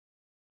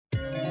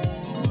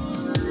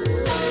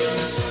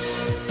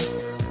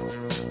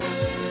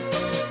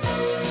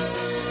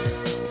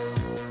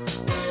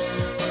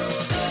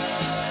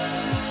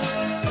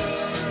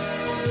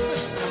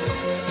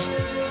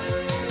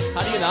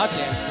not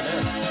dance to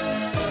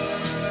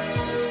this.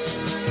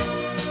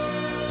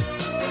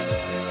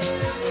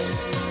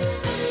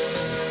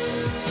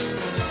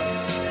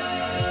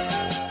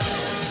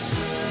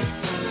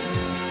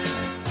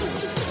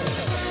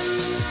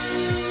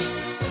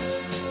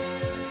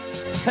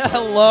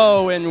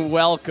 Hello and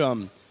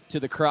welcome to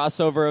the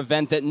crossover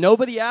event that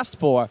nobody asked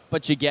for,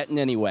 but you're getting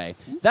anyway.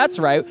 That's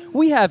right.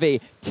 We have a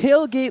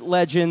Tailgate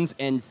Legends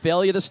and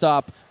Failure to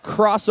Stop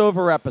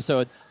crossover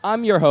episode.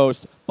 I'm your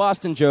host,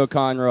 Boston Joe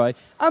Conroy.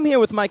 I'm here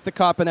with Mike the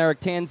Cop and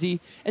Eric Tanzi,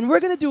 and we're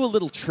going to do a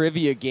little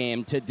trivia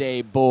game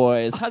today,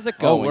 boys. How's it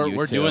going,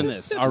 we're doing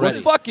this We're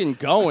already. fucking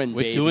going,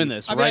 We're baby. doing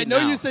this I right know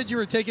now. you said you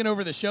were taking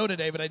over the show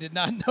today, but I did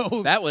not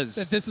know that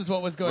this is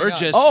what was going We're on.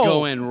 just Oh,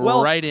 going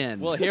well- right in.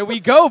 Well, here we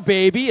go,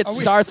 baby. It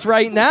starts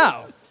right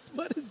now.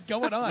 What is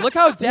going on? Look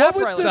how dapper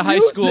was I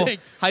it's the a music?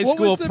 high What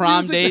school was the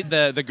prom music?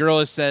 date. The girl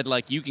has said,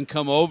 like, you can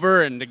come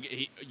over, and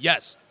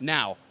yes,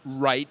 now,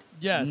 right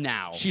Yes.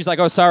 now. She's like,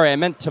 oh, sorry, I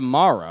meant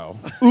tomorrow.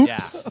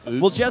 Oops. Yeah.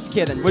 Well, just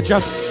kidding. We're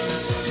jumping.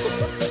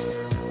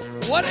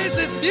 What is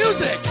this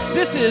music?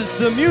 This is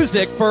the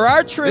music for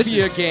our This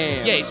trivia is-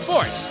 game. Yay,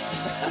 sports.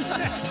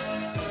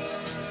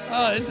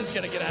 Oh, this is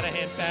going to get out of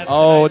hand fast.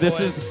 Oh, tonight,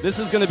 this boys.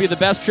 is going to be the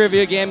best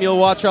trivia game you'll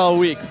watch all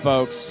week,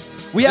 folks.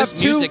 We have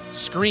This two. music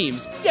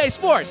screams, yay,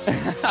 sports.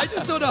 I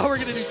just don't know how we're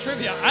going to do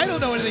trivia. I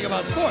don't know anything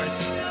about sports.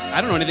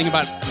 I don't know anything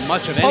about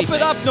much of Pump anything.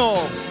 it up,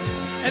 Noel.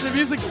 And the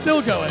music's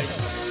still going.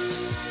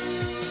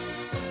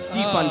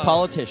 Defund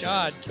politician.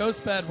 God,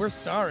 Ghostbed, we're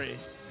sorry.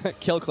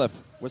 Killcliff.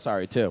 We're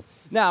sorry, too.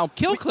 Now,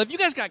 Killcliff? You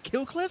guys got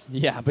Killcliff?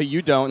 yeah, but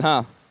you don't,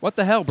 huh? What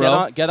the hell,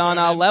 bro? Get on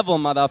our level,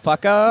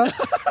 motherfucker.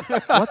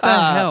 What the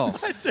hell?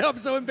 I'm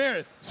so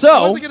embarrassed. So-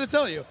 I wasn't going to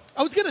tell you.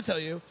 I was going to tell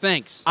you.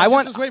 Thanks. I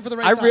just was waiting for the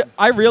right time.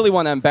 I really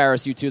want to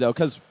embarrass you, too, though,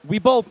 because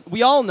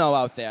we all know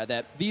out there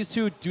that these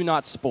two do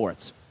not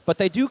sports, but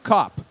they do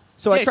cop.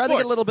 So I Yay, try to get a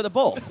sports. little bit of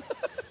both.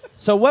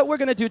 So what we're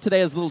going to do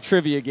today is a little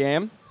trivia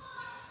game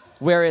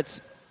where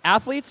it's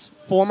athletes,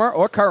 former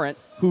or current,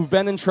 who've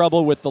been in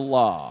trouble with the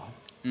law.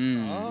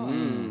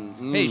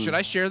 Hey, should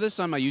I share this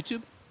on my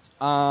YouTube?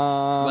 Like,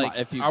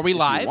 Are we if you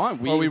live?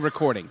 want, or are we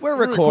recording? We're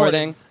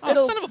recording. Oh,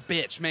 It'll- son of a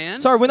bitch, man.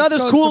 Sorry, we're not This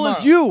as goes cool as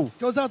tomorrow. you.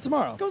 Goes out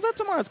tomorrow. Goes out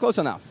tomorrow. It's close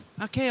enough.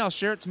 Okay, I'll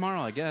share it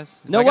tomorrow, I guess.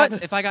 Know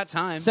what? If I got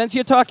time. Since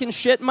you're talking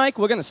shit, Mike,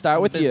 we're going to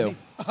start with busy. you.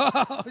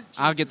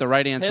 I'll get the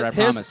right answer, I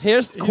promise.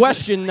 Here's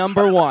question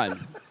number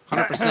one.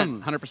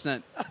 100%.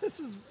 100%.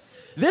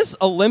 This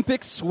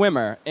Olympic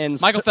swimmer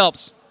and Michael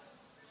Phelps.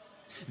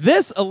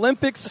 This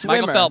Olympic Michael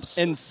swimmer Phelps.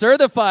 and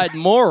certified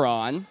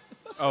moron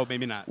Oh,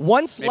 maybe not.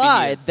 once Maybe he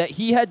lied is. that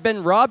he had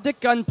been robbed at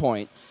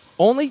gunpoint,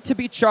 only to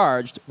be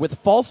charged with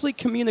falsely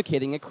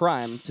communicating a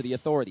crime to the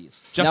authorities.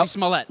 Jussie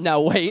Smollett. Now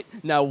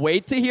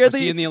wait to hear Was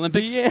he in the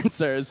Olympics? the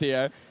answers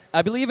here.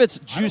 I believe it's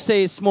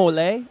Jussie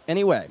Smollett.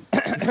 Anyway,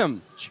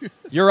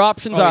 your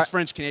options Oh, are he's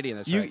French-Canadian,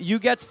 that's right. you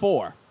get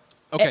four.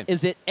 Okay.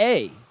 Is it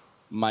A,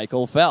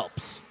 Michael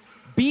Phelps,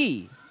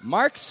 B,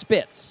 Mark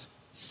Spitz,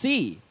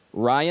 C,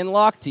 Ryan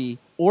Lochte,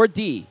 or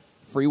D,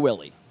 Free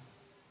Willy?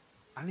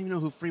 I don't even know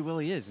who Free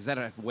Willy is. Is that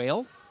a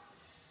whale?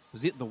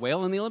 Was it the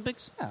whale in the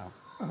Olympics?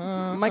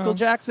 Michael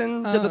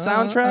Jackson did the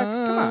soundtrack.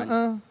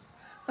 Come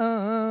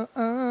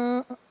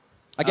on.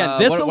 Again,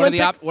 this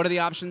Olympic, what are the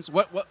options?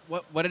 What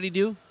did he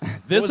do? this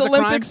What was the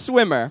Olympic crime?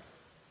 swimmer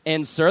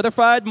and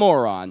certified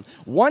moron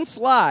once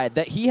lied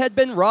that he had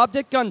been robbed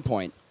at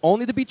gunpoint,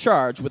 only to be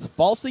charged with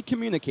falsely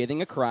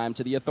communicating a crime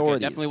to the Okay,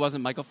 authorities. definitely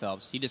wasn't Michael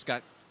Phelps. He just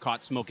got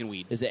caught smoking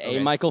weed. Is it A, Okay.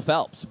 Michael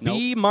Phelps,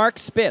 B, Mark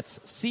Spitz,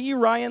 C,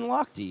 Ryan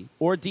Lochte,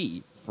 or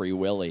D, Free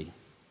Willy?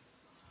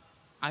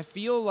 I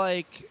feel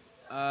like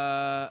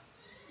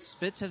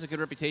Spitz has a good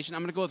reputation.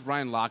 I'm going to go with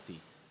Ryan Lochte.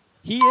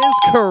 He is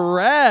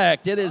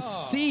correct. It is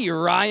C,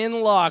 Ryan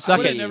Lochte. Suck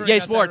would've it. never Yay,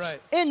 got that sports.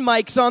 right. And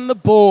Mike's on the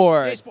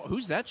board. Hey,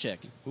 who's that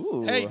chick?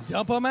 Ooh. Hey,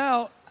 dump them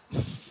out.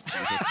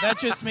 That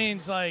just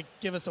means, like,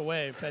 give us a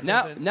wave. That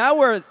doesn't. Now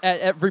we're at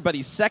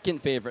everybody's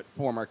second favorite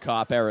former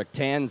cop, Eric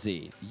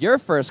Tanzi. Your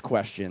first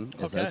question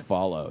is Okay. as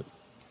followed.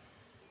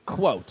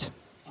 Quote,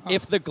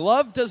 if the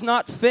glove does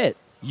not fit,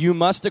 you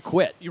must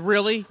acquit. You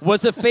really?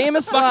 Was a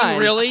famous Fucking line.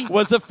 really?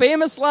 Was a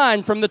famous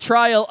line from the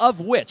trial of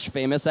which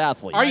famous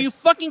athlete? Are you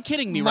fucking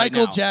kidding me right now?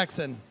 Michael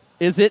Jackson.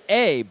 Is it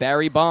A,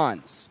 Barry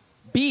Bonds,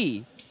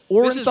 B,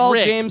 This is Orenthal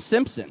rigged. James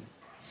Simpson,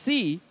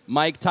 C,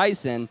 Mike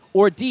Tyson,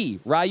 or D,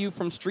 Ryu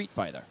from Street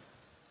Fighter?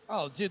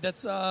 Oh, dude,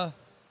 that's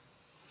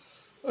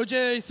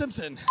O.J.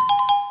 Simpson.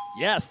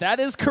 Yes, that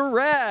is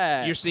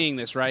correct. You're seeing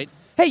this, right?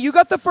 Hey, you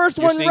got the first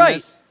You're one seeing right.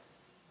 this?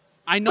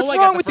 I know What's I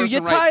got wrong the with you? first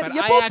You one right, tied- but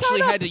you I both actually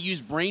tied up. had to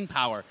use brain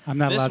power. I'm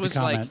not this allowed to was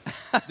comment.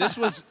 Like,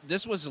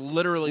 this was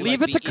literally Leave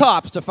like it to the-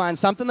 cops to find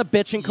something to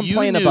bitch and You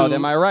complain knew- about.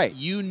 Am I right?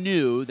 You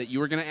knew that you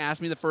were going to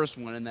ask me the first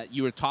one and that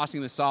you were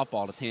tossing the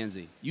softball to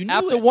Tanzi. You knew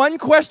After it. one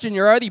question,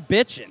 you're already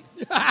bitching.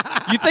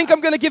 You think I'm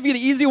going to give you the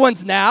easy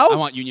ones now? I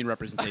want union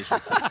representation.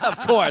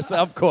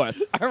 Of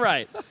course. All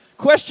right.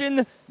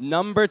 Question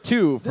number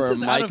 2 for This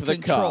is Mike out of the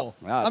control.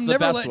 Cop. Wow, it's I'm the never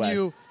best letting way.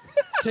 you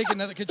take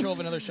another control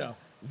of another show.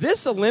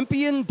 This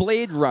Olympian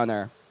Blade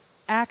Runner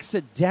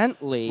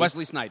accidentally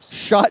Wesley Snipes.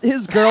 shot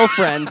his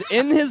girlfriend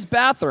in his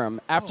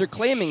bathroom after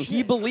claiming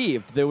he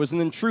believed there was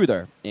an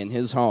intruder in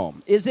his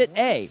home? Is it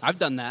A, I've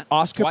done that.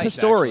 Oscar twice,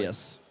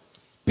 Pistorius,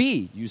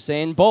 B,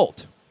 Usain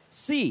Bolt,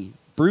 C,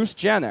 Bruce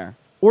Jenner,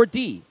 or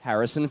D,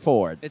 Harrison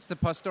Ford? Actually. It's the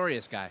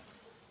Pastorius guy.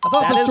 I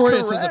thought That is Pistorius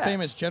was a correct.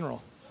 famous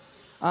general.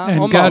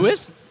 And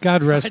Almost.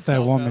 God rest I that don't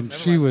know. woman.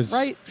 Never She mind. was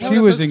Right. she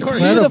was Pistorius. incredible.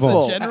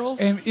 Beautiful. General?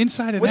 And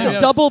inside and With out. the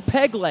double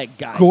peg leg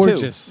guy,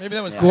 Gorgeous. Maybe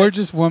that was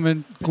Gorgeous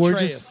woman.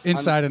 Gorgeous Petraeus.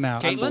 inside and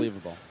out. Caitlyn?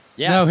 Unbelievable.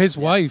 Yes. No, his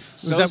wife.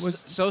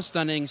 So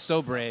stunning,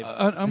 so brave.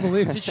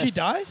 Unbelievable. Did she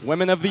die?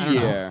 Women of the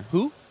year.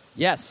 Who?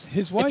 Yes.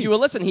 His wife. If you will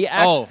listen,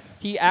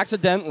 he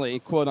accidentally,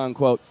 quote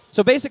unquote.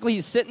 So basically,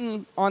 he's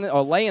sitting on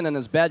or laying in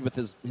his bed with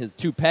his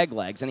two peg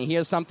legs, and he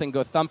hears something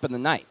go thump in the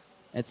night.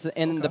 It's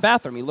in the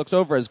bathroom. He looks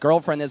over. His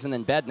girlfriend isn't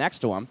in bed next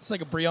to him. It's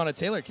like a Breonna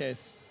Taylor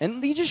case.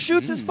 And he just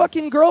shoots his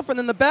fucking girlfriend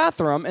in the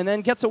bathroom and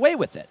then gets away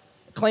with it,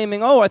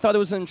 claiming, oh, I thought it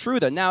was an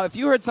intruder. Now, if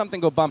you heard something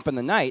go bump in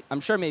the night,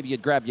 I'm sure maybe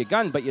you'd grab your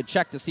gun, but you'd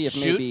check to see if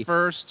Shoot maybe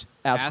first,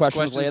 ask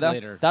questions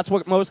later. That's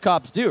what most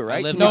cops do,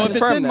 right? live Can No, you No, if it's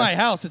confirm in this? my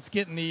house, it's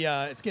getting the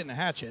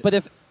hatchet. But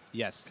if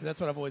Yes. that's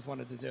what I've always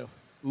wanted to do.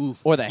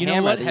 Oof. or the You know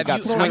hammer what? that you Have got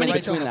you- swinging right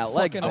between down that the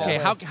legs. fucking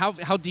there. Okay,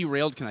 how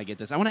derailed can I get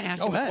this? I want to ask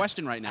Go him a ahead.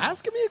 question right now.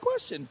 Ask me a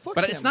question. Fuck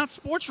but him. it's not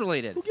sports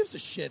related. Who gives a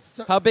shit?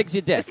 It's, How big's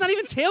your dick? It's not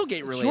even tailgate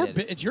your related.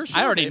 bi- it's your show,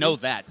 I already baby. know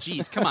that.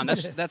 Jeez, come on.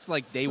 That's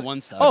like day one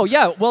stuff. Oh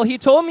yeah, well he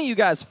told me you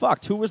guys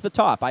fucked. Who was the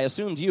top? I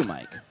assumed you,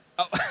 Mike.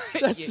 Oh,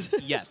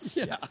 yes,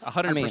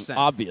 100%. I mean,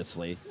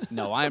 obviously.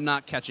 No, I am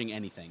not catching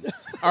anything.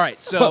 All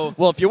right, so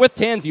Well, if you're with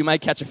Tans, you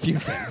might catch a few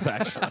things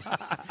actually.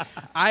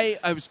 I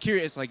was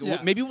curious. Like, Yeah.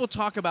 maybe we'll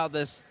talk about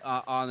this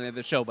on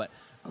the show. But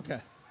Okay.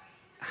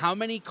 how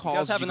many calls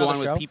guys have did you go on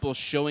another with show? people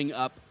showing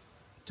up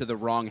to the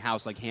wrong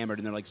house, like hammered,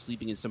 and they're like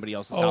sleeping in somebody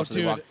else's Oh, house? and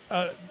they dude. walk-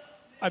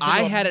 I've been I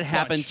to a had it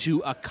happen bunch.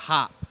 to a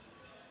cop,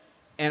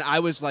 and I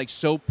was like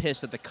so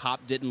pissed that the cop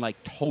didn't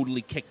like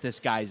totally kick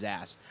this guy's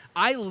ass.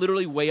 I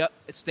literally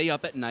stay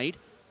up at night,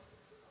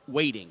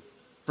 waiting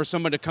for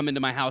someone to come into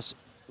my house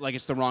like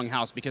it's the wrong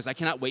house because I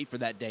cannot wait for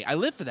that day. I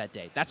live for that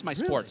day. That's my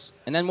sports.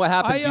 And then what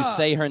happens? I, You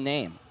say her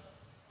name.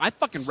 I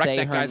fucking wrecked Say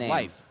that her guy's name.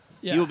 life.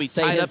 Yeah. He will be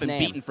Say tied his up and name.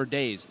 beaten for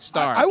days.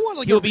 Starved. I want,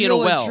 like, He'll a be in a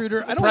real well.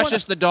 intruder. I don't Precious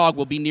wanna- the dog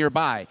will be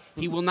nearby.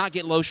 He will not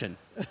get lotion.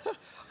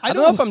 I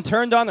don't know if I'm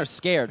turned on or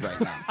scared right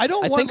now. I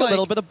don't I want, think a little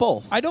like- bit of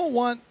both. I don't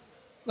want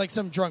like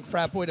some drunk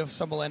frat boy to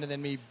stumble in and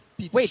then me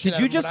beat the Wait, shit did out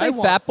you of him, just but I say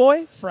want fat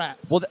boy? Frat.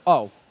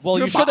 Well,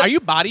 you should Are have. you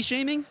body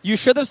shaming? You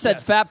should have said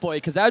Yes. fat boy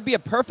because that would be a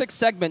perfect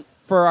segment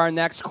for our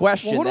next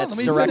question. Well, hold on, that's let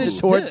me directed finish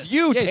towards this.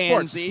 you, Yay,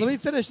 sports. Tansy. Let me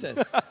finish this.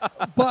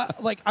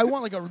 But like, I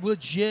want like a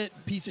legit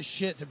piece of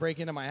shit to break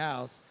into my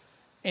house,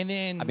 and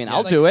then I mean,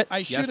 I'll like, do it.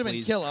 I shoot Yes, him and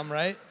please. kill him,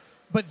 right?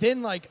 But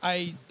then like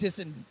I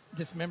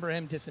dismember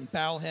him,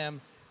 disembowel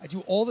him. I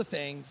do all the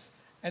things,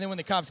 and then when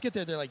the cops get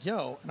there, they're like,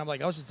 "Yo," and I'm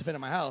like, "I was just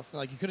defending my house." And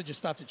they're like, "You could have just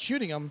stopped at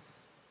shooting him."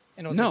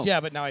 And I was No. like, "Yeah,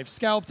 but now I've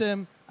scalped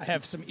him. I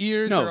have some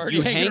ears. that are No, already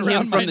you hanging hang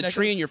around him my from the neck."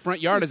 tree in your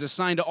front yard as a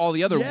sign to all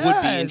the other Yes.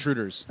 would-be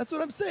intruders. That's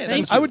what I'm saying.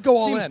 Thank I you. would go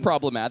all Seems in.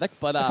 problematic,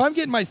 but If I'm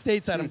getting my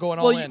states out, I'm going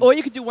all well, in. or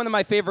you could do one of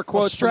my favorite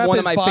quotes strap from one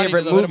his of my body to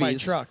favorite the hood of my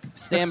movies. truck.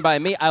 Stand by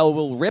me. I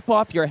will rip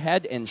off your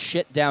head and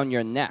shit down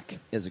your neck.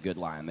 Is a good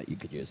line that you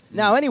could use.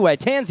 Now, anyway,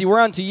 Tansy, we're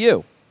on to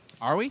you.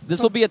 Are we? This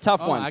will be a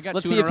tough Oh, one. I got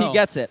Let's two see in if a he row.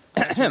 gets it.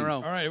 Two in a row.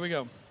 all right, here we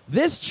go.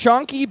 This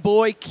chunky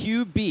boy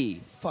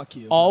QB Fuck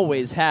you.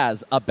 always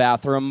has a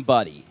bathroom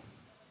buddy.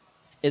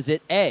 Is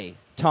it A,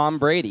 Tom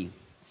Brady,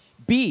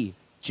 B,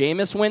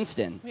 Jameis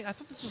Winston, Wait, I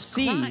thought this was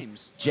C,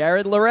 crimes.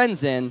 Jared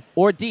Lorenzen,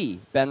 or D,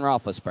 Ben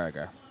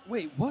Roethlisberger?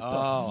 Wait, what the?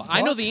 Oh, fuck?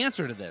 I know the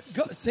answer to this.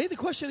 Go, say the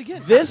question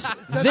again. This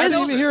I didn't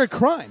even hear a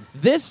crime.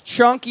 This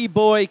chunky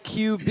boy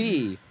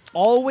QB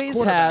always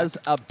Quarterback. has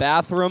a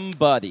bathroom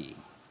buddy.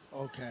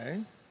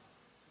 Okay.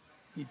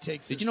 He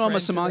takes. Did his you know I'm a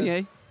friend to the-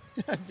 sommelier?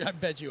 I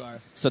bet you are.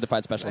 Certified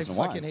I specialist in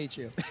fucking wine. hate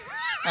you.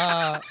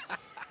 I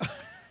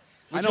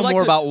Would know you like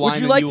more to- about wine would you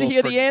than like you to will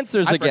hear the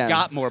answers I again?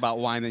 forgot more about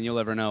wine than you'll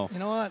ever know. You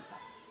know what?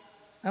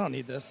 I don't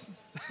need this.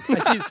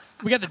 I see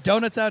we got the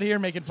donuts out here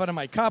making fun of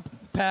my cop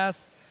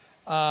past.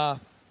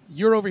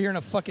 You're over here in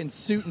a fucking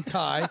suit and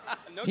tie.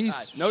 No He's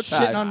tie. No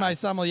shitting tie. on my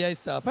sommelier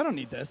stuff. I don't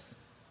need this.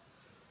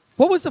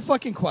 What was the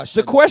fucking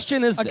question? The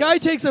question is a this. guy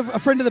takes a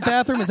friend to the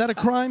bathroom. Is that a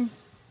crime?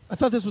 I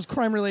thought this was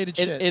crime-related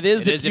It, shit. it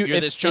is It is if you're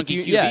this chunky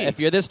you- QB. Yeah, if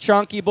you're this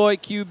chunky boy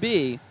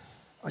QB,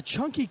 A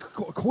chunky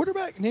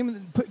quarterback? Give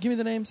me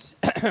the names.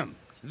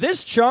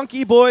 this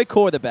chunky boy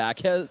quarterback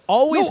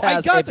always no, I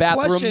has got a the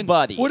bathroom question.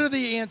 buddy. What are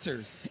the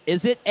answers?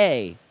 Is it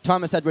A,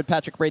 Thomas Edward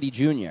Patrick Brady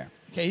Jr.,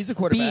 Okay, he's a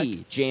quarterback.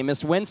 B,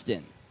 Jameis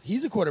Winston,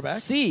 He's a quarterback.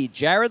 C,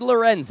 Jared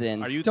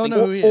Lorenzen, Are you Don't thinking-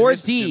 know who he or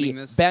is. D, assuming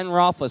this? Ben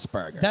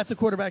Roethlisberger? That's a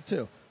quarterback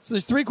too. So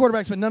there's three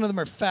quarterbacks, but none of them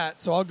are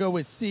fat. So I'll go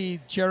with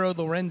C, Jared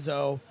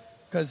Lorenzo,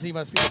 because he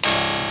must be.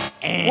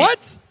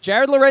 What?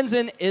 Jared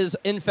Lorenzen is,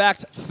 in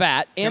fact,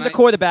 fat and Can a I-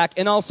 quarterback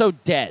and also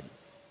dead.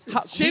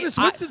 Jameis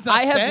Winston's not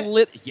I have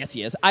fat? Yes,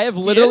 he is. I have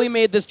literally is?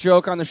 made this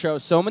joke on the show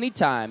so many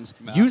times.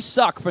 No. You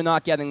suck for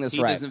not getting this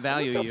He right. doesn't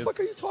value What the you. fuck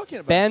are you talking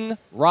about? Ben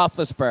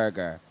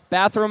Roethlisberger.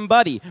 Bathroom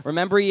buddy.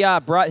 Remember he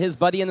brought his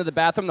buddy into the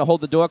bathroom to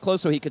hold the door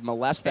closed so he could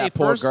molest that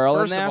poor girl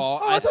first in there? of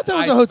all, Oh, I thought that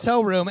was a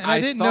hotel room, and I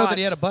didn't know that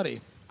he had a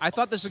buddy. I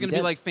thought this was going to He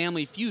be did. like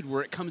Family Feud,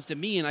 where it comes to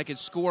me and I could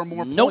score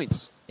more Nope.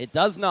 points. It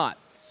does not.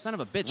 Son of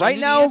a bitch! I Right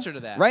knew now, the answer to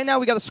that. right now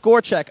we got a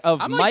score check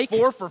of I'm Mike. like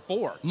 4 for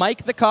 4.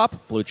 Mike the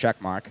cop, blue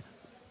check mark.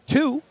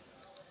 2,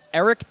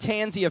 Eric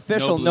Tansey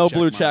official, no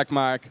blue check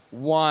mark.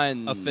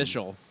 1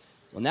 Official.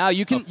 Well, now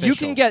you can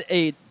Official. get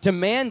a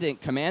commanding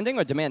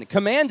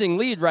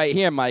lead right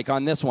here, Mike,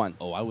 on this one.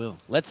 Oh, I will.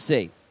 Let's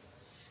see.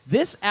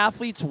 This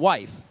athlete's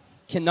wife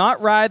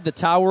cannot ride the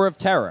Tower of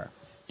Terror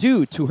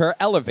due to her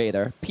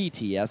elevator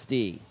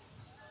PTSD.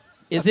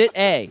 Is it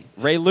A,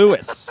 Ray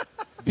Lewis,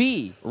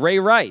 B, Ray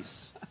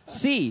Rice,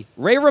 C,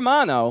 Ray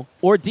Romano,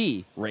 or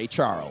D, Ray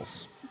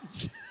Charles?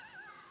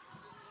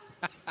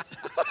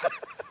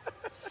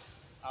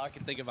 All I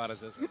can think about is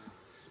this one.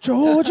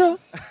 Georgia.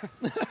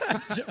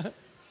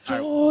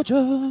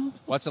 Georgia.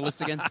 What's the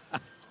list again?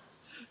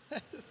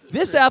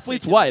 This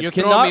athlete's wife You're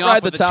throwing cannot me off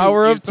ride the with the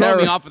Tower two, of Terror. You're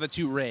throwing me off with the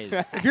 2 Rays.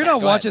 If you're not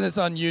Go watching ahead. this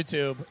on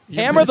YouTube,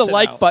 you're Hammer the missing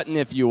like out. button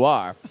if you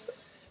are.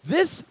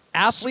 This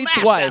athlete's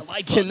Smash wife that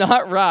like button.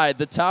 cannot ride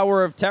the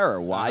Tower of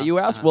Terror. Why, you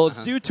ask? Well, it's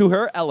due to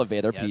her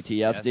elevator Yes,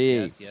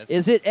 PTSD. yes.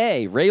 Is it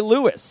A, Ray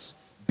Lewis,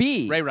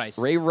 B, Ray Rice.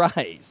 Ray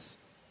Rice,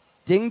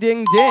 ding,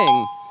 ding,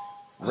 ding,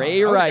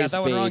 Ray I would've got Rice,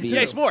 that one wrong, baby. too.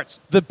 Yay, sports.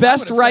 The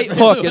best would've right said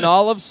Ray hook Lewis. in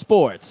all of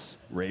sports,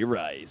 Ray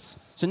Rice.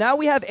 So now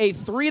we have a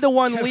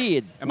 3-1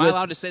 lead. Am I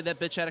allowed to say that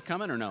bitch had it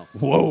coming or no?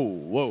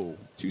 Whoa.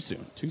 Too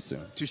soon. Too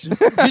soon.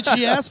 Did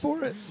she ask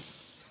for it?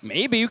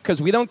 Maybe,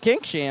 because we don't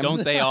kink shame.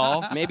 Don't they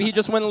all? Maybe he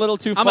just went a little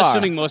too I'm far.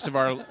 assuming most of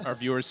our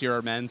viewers here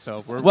are men,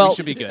 so we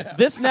should be good.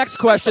 This next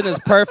question is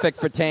perfect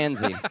for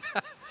Tansy.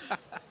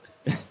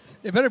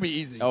 It better be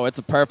easy. Oh, it's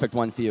a perfect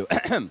one for you.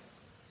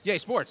 Yay,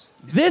 sports.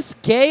 This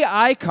gay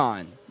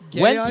icon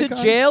Gay went to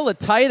icon? jail at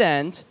tight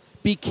end,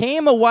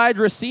 became a wide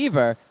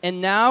receiver,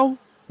 and now,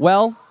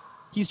 well,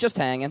 he's just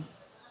hanging.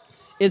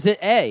 Is it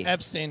A,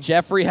 Epstein.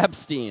 Jeffrey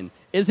Epstein?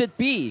 Is it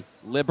B,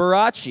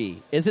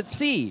 Liberace? Is it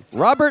C,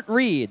 Robert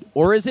Reed?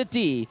 Or is it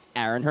D,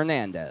 Aaron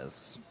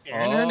Hernandez?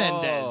 Aaron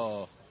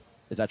Hernandez.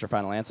 Is that your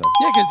final answer?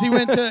 Yeah,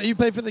 because he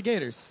played for the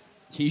Gators.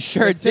 He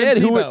sure Like Tim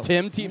did. Who? Tebow.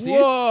 Tim Tebow.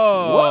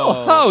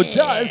 Whoa. Whoa,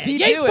 does he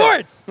Yay, do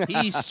it? sports!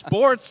 He's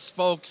sports,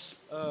 folks.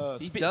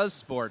 He does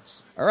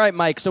sports. All right,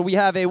 Mike. So we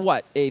have a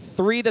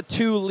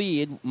 3-2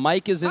 lead.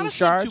 Mike is in Honestly,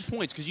 charge. 2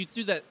 points because you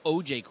threw that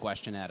OJ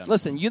question at him.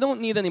 Listen, you don't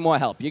need any more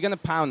help. You're going to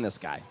pound this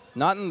guy.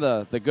 Not in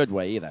the good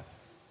way either.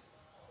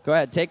 Go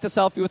ahead. Take the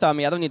selfie without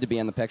me. I don't need to be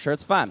in the picture.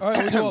 It's fine. All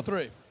right, we'll do all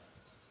 3.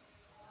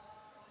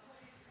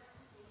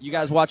 You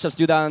guys watch us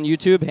do that on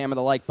YouTube. Hammer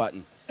the like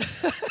button.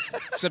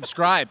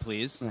 Subscribe,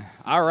 please.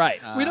 All right.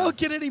 We don't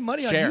get any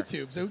money on share.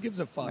 YouTube, so who gives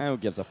a fuck? Who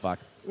gives a fuck?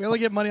 We only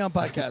get money on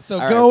podcasts. So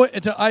All go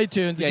to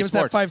iTunes and Yay, give us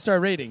that sports. 5-star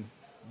rating.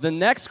 The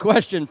next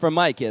question from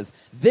Mike is: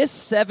 this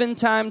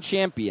 7-time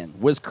champion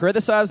was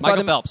criticized Michael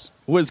by the Phelps.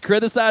 Was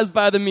criticized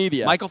by the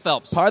media. Michael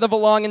Phelps. Part of a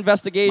long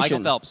investigation.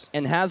 Michael Phelps.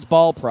 And has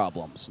ball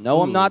problems.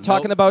 No, I'm Ooh, not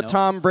talking nope, about nope.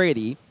 Tom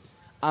Brady.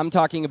 I'm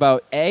talking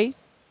about A,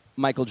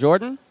 Michael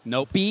Jordan.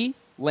 Nope. B,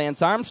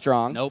 Lance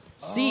Armstrong. Nope.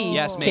 C,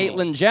 Yes, maybe.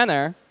 Caitlyn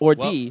Jenner. Or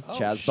Well- D, Oh,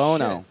 Chaz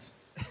Bono.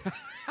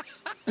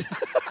 shit.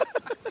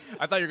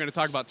 I thought you were going to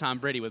talk about Tom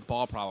Brady with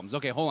ball problems.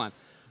 Okay, hold on.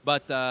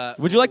 But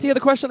Would you like to hear the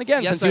question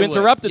again yes, since you I would.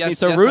 interrupted Yes, me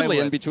so yes, I rudely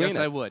would. in between Yes,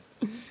 it? I would.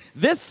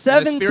 This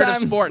In the spirit of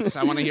 7-time sports,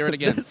 I want to hear it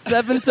again. this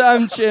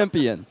 7-time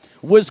champion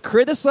was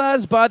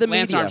criticized by the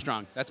Lance media.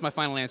 Armstrong. That's my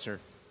final answer.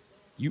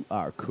 You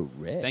are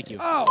correct. Thank you.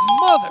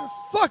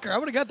 Oh, motherfucker. I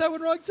would have got that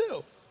one wrong,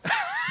 too.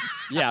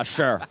 Yeah,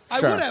 sure. I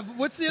sure. would have.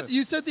 What's the?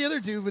 You said the other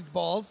dude with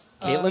balls.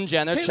 Caitlyn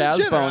Jenner, Caitlyn Chaz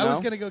Jenner. Bono. I was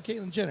going to go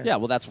Caitlyn Jenner. Yeah,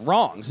 well, that's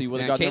wrong. So you would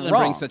have Man, gotten Caitlyn it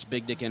wrong. brings such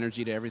big dick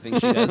energy to everything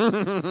she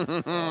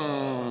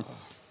does.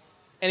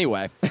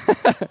 Anyway,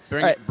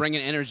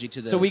 Bringing energy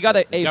to the, So we got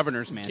the a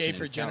governor's mansion. Gay in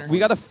for Jenner. California. we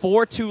got a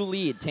 4-2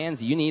 lead.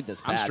 Tansy, you need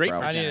this bad, I'm straight bro.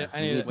 for I need Jenner. it. I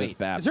You need need it. this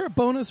bad. Is there a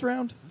bonus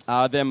round?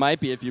 There might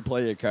be if you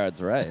play your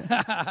cards right.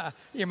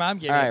 Your mom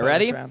gave All me right, a bonus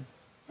ready? round.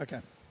 Okay.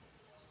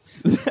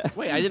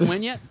 Wait, I didn't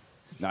win yet?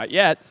 Not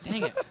yet.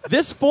 Dang it.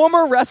 This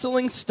former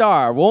wrestling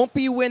star won't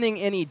be winning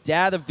any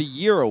Dad of the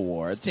Year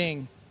awards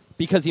Sting.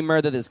 because he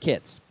murdered his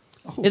kids.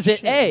 Oh, Is it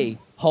shit. A,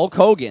 Hulk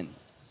Hogan,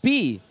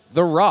 B,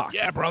 The Rock,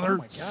 brother.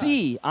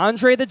 C,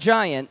 Andre the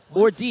Giant,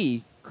 or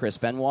D, Chris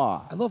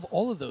Benoit? I love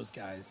all of those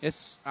guys.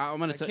 It's. I'm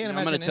going to can't I'm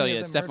going imagine to tell any you,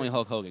 of it's them definitely murdered.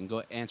 Hulk Hogan.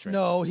 Go answer it.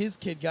 No, his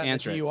kid got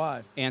Answer the it.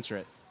 DUI, Answer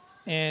it.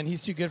 and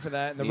he's too good for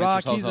that. And The The Rock,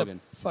 answer's Hulk he's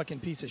Hogan. a fucking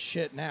piece of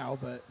shit now.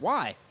 But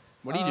Why?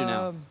 What do you do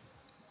now?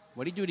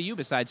 What do you do to you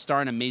besides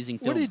star in amazing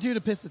film? What did he do to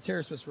piss the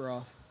terrorist whisperer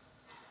off?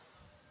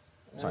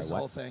 That Sorry, was the what?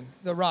 whole thing.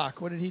 The Rock.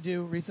 What did he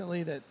do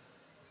recently? That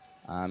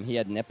He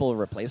had nipple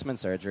replacement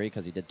surgery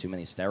because he did too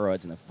many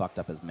steroids and it fucked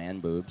up his man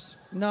boobs.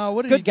 no.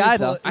 What did Good he do? guy,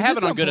 though. He I have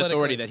did it on something good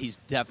authority politically. that he's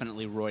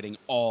definitely roiding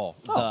all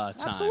the time.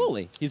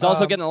 Absolutely. He's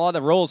also getting a lot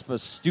of roles for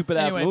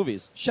stupid-ass Anyway,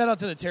 movies. Shout out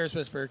to the terrorist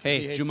whisperer. 'Cause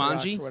Hey, he hates The Rock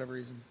Jumanji? for whatever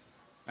reason.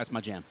 That's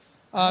my jam.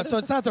 So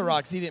it's not The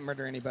Rock. 'Cause he didn't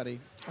murder anybody.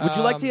 Would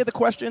you like to hear the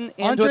question and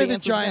or Andre the the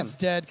answers Giant's again?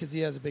 dead because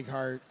he has a big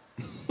heart.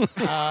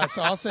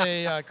 So I'll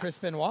say Chris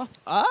Benoit.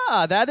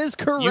 Ah, that is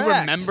correct. You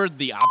remembered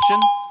the option?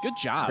 Good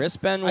job. Chris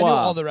Benoit. I know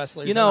all the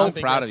wrestlers. You know, I'm a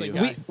big proud of wrestling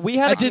you. guy. we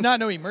had I a did not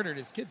know he murdered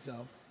his kids,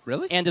 though.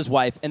 Really? and his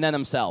wife, and then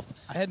himself.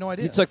 I had no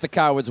idea. He took the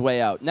coward's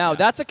way out. Now,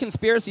 that's a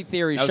conspiracy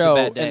theory That was a show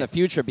bad day. in the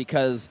future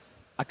because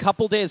a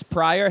couple days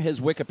prior, his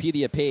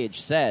Wikipedia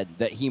page said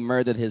that he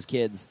murdered his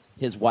kids,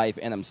 his wife,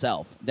 and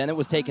himself. Then it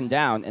was taken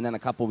down, and then a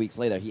couple weeks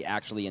later, he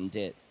actually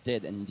did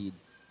indeed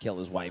kill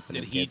his wife and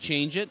Did his he kids.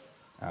 change it?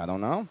 I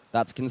don't know.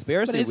 That's a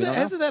conspiracy. But We don't know.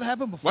 hasn't that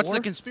happened before? What's the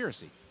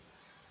conspiracy?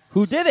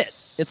 Who did it?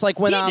 It's like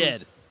when He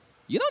did.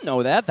 You don't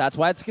know that. That's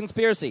why it's a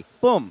conspiracy.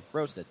 Boom,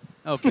 roasted.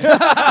 Okay.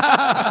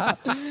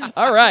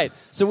 All right.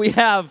 So we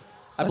have,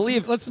 I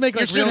believe, Let's make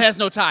Your like suit real, has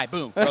no tie.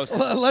 Boom. Roasted.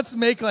 let's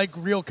make like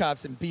real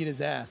cops and beat his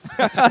ass.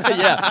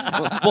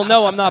 yeah. Well,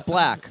 no, I'm not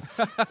black.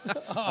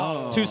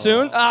 Too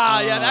soon?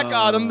 Ah, yeah, that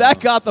got them. That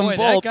got them Boy,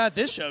 that both. got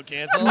this show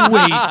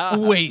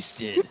canceled.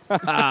 Wasted.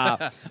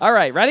 All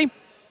right, ready?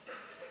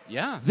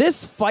 Yeah.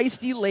 This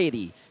feisty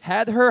lady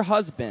had her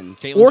husband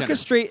Caitlyn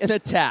orchestrate an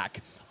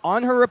attack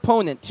on her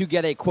opponent to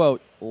get a,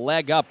 quote,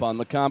 leg up on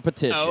the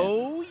competition.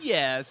 Oh,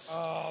 yes.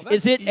 Oh,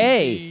 Is that's it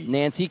A, easy.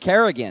 Nancy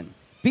Kerrigan,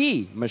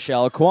 B,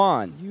 Michelle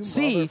Kwan, You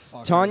C,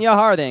 motherfucker. Tanya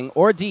Harding,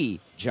 or D,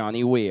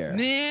 Johnny Weir?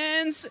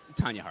 Nance.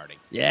 Tanya Harding.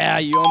 Yeah,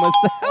 you almost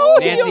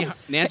said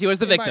Nancy was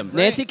the In my victim. brain.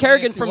 Nancy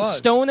Kerrigan Nancy from was.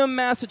 Stoneham,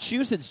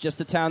 Massachusetts, just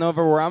a town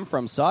over where I'm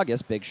from,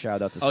 Saugus. Big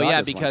shout out to Oh, Saugus yeah,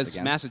 once because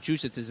again.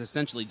 Massachusetts is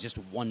essentially just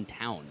one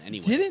town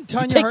anyway. Didn't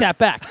Tanya Take that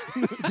back.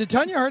 Did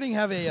Tanya Harding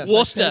have a sex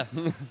Worcester.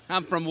 tape?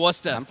 I'm from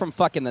Worcester. I'm from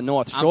fucking the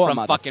North Shore, I'm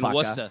from fucking motherfucker.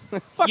 Worcester.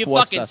 Fuck you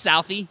Worcester. fucking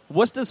Southie.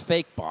 Worcester's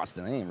fake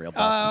Boston. It ain't real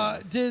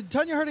Boston. Did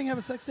Tanya Harding have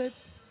a sex tape?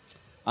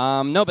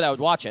 No, but I would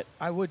watch it.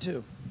 I would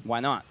too.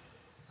 Why not?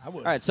 I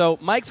would. All right, so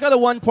Mike's got a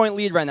 1-point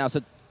lead right now.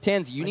 So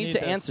Tansy, you I need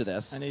to answer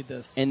this. I need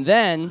this. And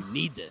then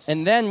Need this.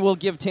 we'll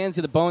give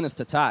Tansy the bonus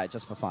to tie,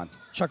 just for fun.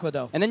 Chuck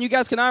Liddell. And then you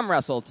guys can arm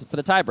wrestle for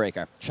the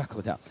tiebreaker. Chuck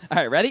Liddell. All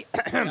right, ready?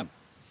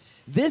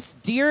 This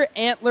deer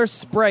antler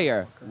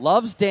sprayer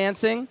loves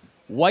dancing,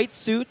 white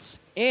suits,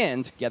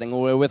 and getting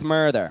away with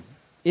murder.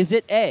 Is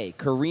it A,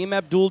 Kareem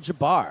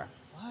Abdul-Jabbar,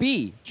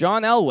 B,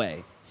 John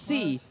Elway,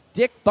 C,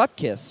 Dick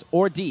Butkus,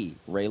 or D,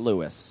 Ray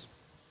Lewis?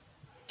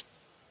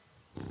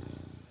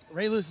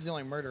 Ray Lewis is the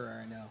only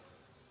murderer I know.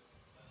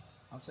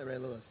 I'll say Ray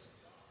Lewis.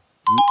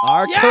 You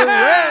are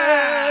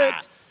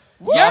correct.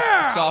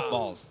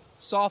 Softballs.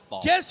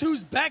 Softball. Guess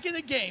who's back in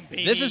the game,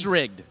 baby? This is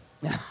rigged.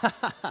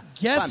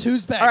 Guess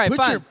who's back. All right, Put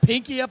fine. your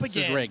pinky up is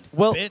again. rigged.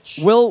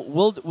 bitch.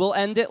 We'll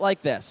end it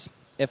like this.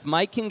 If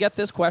Mike can get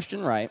this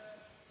question right,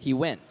 he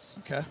wins.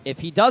 Okay. If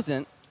he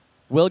doesn't,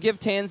 we'll give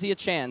Tansy a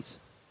chance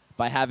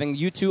by having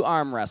you two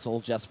arm wrestle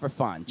just for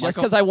fun. Just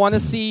Michael- because I want to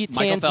see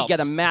Michael Tansy Phelps. get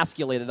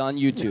emasculated on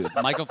YouTube.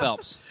 Michael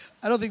Phelps.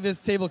 I don't think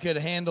this table could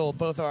handle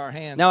both our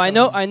hands. Now I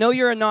coming. know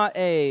you're not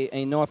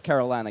a North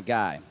Carolina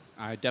guy.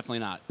 Definitely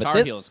not. But Tar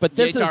this, Heels. But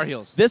this Yay, is Tar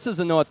Heels. this is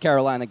a North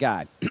Carolina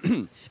guy.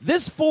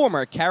 This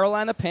former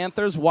Carolina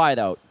Panthers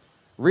wideout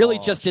really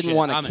Oh, just didn't shit.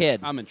 want a I'm kid.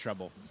 I'm in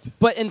trouble.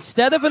 But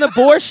instead of an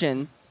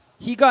abortion,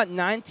 he got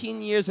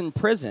 19 years in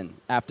prison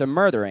after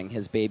murdering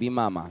his baby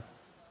mama.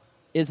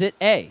 Is it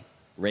A,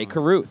 Ray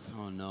Caruth,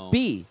 Oh, no.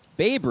 B,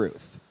 Babe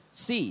Ruth,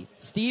 C,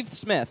 Steve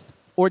Smith,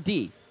 or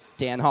D,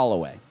 Dan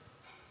Holloway?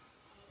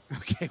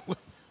 Okay.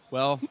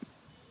 Well,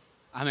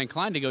 I'm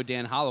inclined to go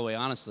Dan Holloway,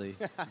 honestly.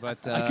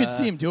 But I could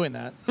see him doing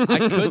that. I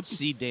could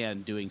see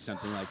Dan doing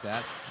something like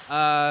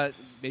that.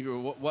 Maybe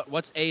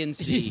what's A and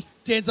C?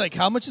 Dan's like,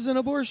 how much is an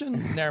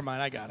abortion? Never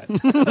mind, I got it.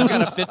 I've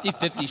got a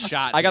 50-50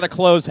 shot. I got a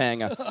clothes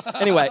hanger.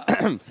 Anyway,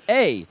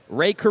 A,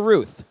 Ray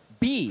Caruth,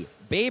 B,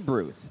 Babe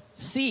Ruth,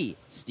 C,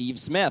 Steve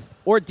Smith,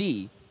 or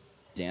D,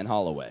 Dan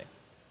Holloway?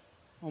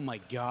 Oh my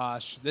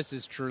gosh, this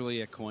is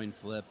truly a coin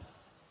flip.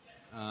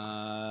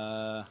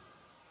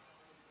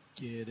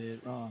 Get it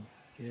wrong.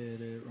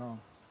 Get it wrong.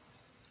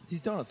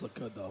 These donuts look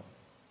good, though.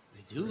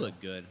 They do look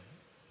good.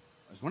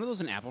 Is one of those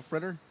an apple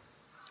fritter?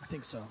 I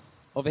think so.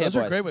 Over Those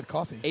here, are boys. great with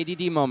coffee.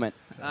 ADD moment.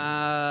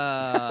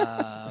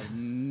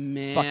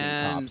 Man,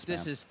 Fucking cops,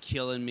 this man. is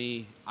killing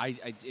me.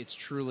 It's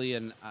truly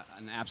an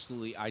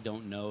absolutely I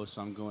don't know.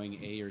 So I'm going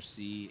A or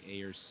C.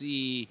 A or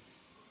C.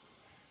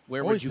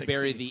 Where Always would you pick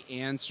bury C. the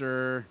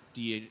answer?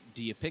 Do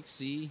you pick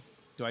C?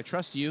 Do I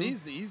trust you?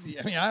 C's the easy.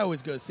 I mean, I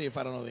always go C if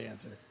I don't know the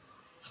answer.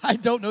 I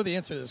don't know the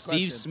answer to this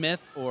Steve question.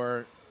 Smith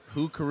or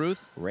who?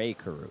 Caruth? Ray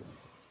Caruth.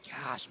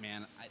 Gosh,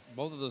 man,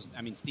 both of those.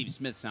 I mean, Steve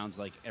Smith sounds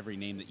like every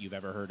name that you've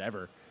ever heard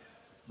ever.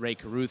 Ray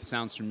Caruth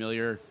sounds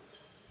familiar.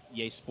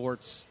 Yay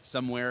Sports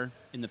somewhere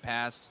in the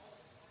past.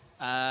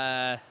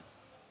 I'm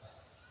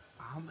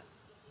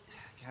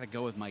gotta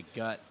go with my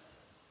gut,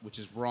 which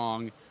is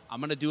wrong.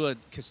 I'm gonna do a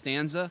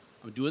Costanza.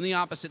 I'm doing the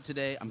opposite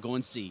today. I'm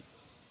going C.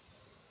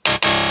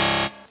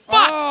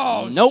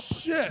 Oh, Nope.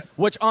 shit.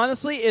 Which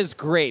honestly is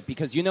great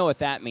because you know what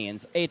that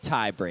means. A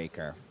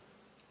tiebreaker.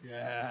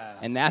 Yeah.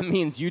 And that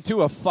means you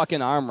two are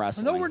fucking arm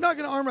wrestling. No, we're not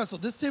going to arm wrestle.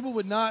 This table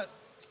would not,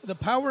 the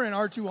power in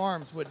our two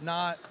arms would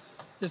not,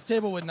 this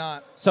table would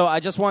not. So I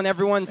just want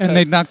everyone to... And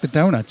they knocked the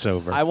donuts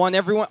over. I want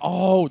everyone...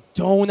 Oh,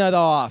 donut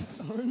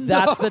off.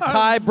 That's the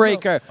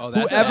tiebreaker. Oh,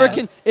 that's Whoever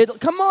bad. can.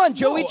 Come on,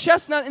 Joey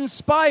Chestnut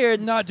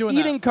inspired Not doing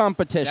eating that.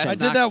 competition. I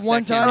did that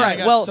one that can't time. All I right.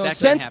 got Well, so that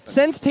sick. can't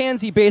since happen.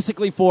 Tansy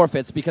basically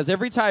forfeits because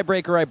every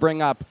tiebreaker I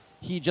bring up,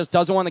 he just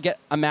doesn't want to get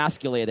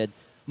emasculated.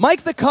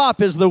 Mike the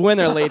Cop is the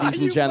winner, ladies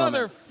you and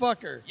gentlemen.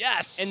 motherfucker.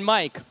 Yes. And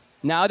Mike,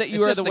 now that you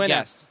It's are just the the winner,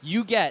 guest.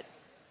 you get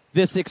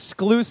this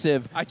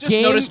exclusive I just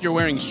game. noticed you're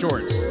wearing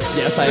shorts.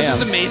 Yes, I This am.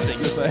 is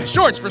amazing.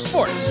 Shorts for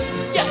sports.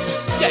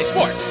 Yes. Yay,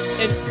 sports.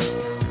 And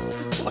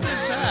What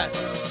is that?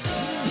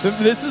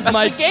 this is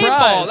Mike's the game prize.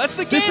 ball. That's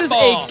the This game is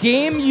ball. a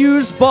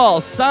game-used ball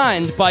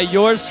signed by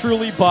yours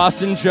truly,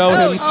 Boston Joe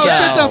himself. Oh,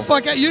 get the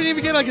fuck out. You didn't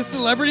even get like a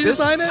celebrity to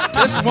sign it?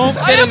 This won't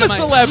fit I am into a my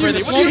celebrity.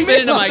 This What do won't you fit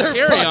mean, into my motherfucker?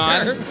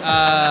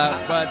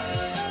 carry-on. But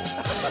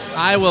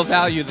I will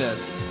value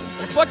this.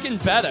 Fucking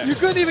better. You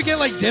couldn't even get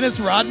like Dennis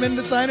Rodman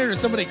to sign it or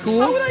somebody cool?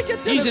 How would I get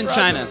He's Dennis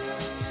in Rodman?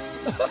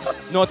 China.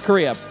 North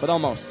Korea, but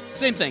almost.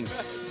 Same thing.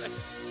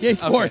 Yay,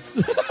 sports.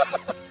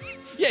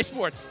 Yay,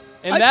 sports.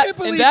 And I that can't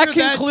believe and that you're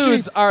that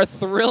concludes cheap. our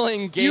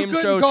thrilling You game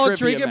couldn't show call trivia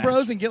Drinking match.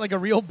 Bros and get like a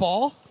real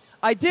ball?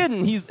 I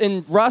didn't.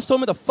 And Ross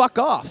told me to fuck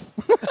off.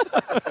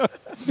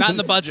 Not in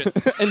the budget.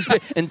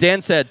 and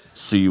Dan said,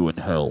 See you in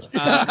hell.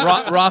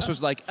 Ross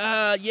was like,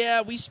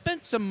 yeah, we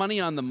spent some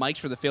money on the mics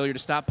for the Failure to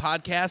Stop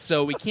podcast,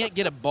 so we can't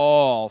get a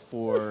ball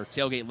for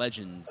Tailgate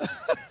Legends.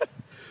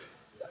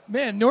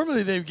 Man,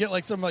 normally they get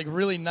like some like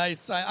really nice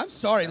sign. I'm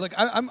sorry. Look,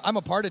 I'm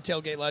a part of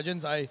Tailgate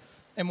Legends. I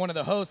am one of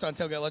the hosts on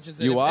Tailgate Legends.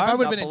 And You if are? I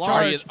would have Not been in belong.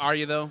 charge, Are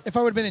you though? if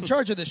I would have been in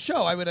charge of the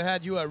show, I would have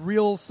had you a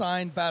real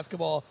signed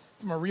basketball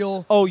from a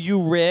real. "Oh,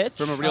 you rich?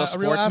 From a real A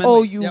real sportsman? athlete.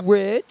 Oh, you Yep.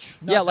 rich?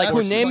 No, yeah, like who?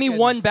 sports Name me fucking-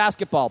 one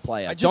basketball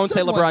player. I just Don't say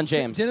said LeBron one.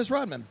 James. Dennis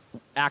Rodman.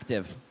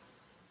 Active.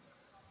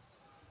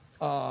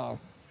 Do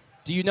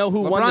you know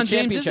who won the LeBron James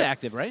championship? is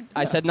active, right?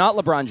 I said not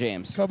LeBron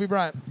James. Kobe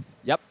Bryant.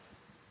 Yep.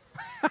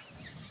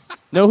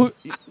 No, who?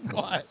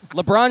 What?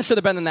 LeBron should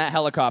have been in that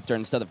helicopter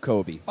instead of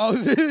Kobe. Oh,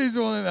 he's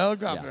the one in the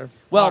helicopter.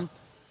 Well,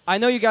 I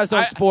know you guys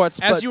don't sports,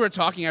 as but you were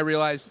talking, I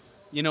realized,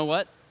 you know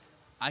what?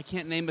 I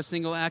can't name a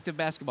single active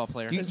basketball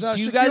player. do you Is, guys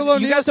Shaquille O'Neal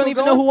you guys don't still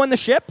even know going? who won the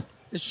ship?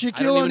 Is I Shaquille don't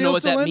even know O'Neal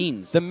what still that in?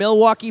 means. The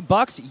Milwaukee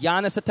Bucks.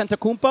 Giannis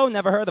Antetokounmpo.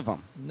 Never heard of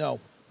him. No.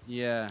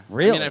 Yeah.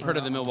 Really? I mean, I've heard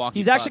of the Milwaukee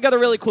He's actually got Bucks. a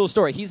really cool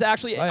story. He's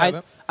actually I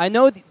haven't. I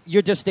know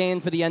your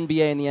disdain for the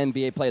NBA and the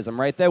NBA players. I'm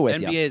right there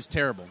with NBA you. is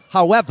terrible.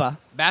 However,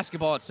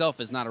 Basketball itself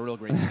is not a real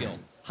great skill.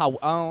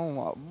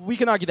 we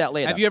can argue that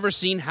later. Have you ever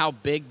seen how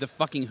big the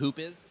fucking hoop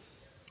is?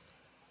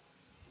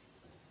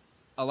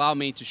 Allow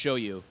me to show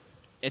you.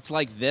 It's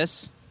like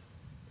this,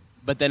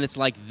 but then it's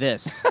like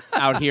this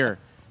out here.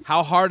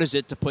 How hard is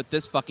it to put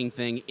this fucking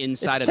thing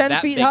inside It's of 10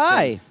 that feet big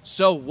high. thing?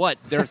 So what?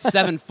 They're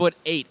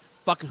 7'8".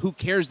 Fucking who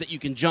cares that you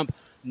can jump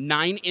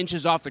 9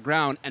 inches off the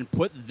ground and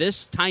put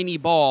this tiny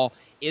ball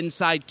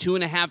inside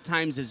 2.5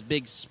 times as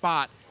big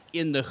spot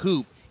in the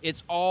hoop?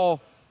 It's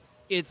all.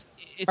 It's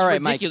All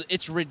right, Mike. ridiculous.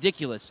 It's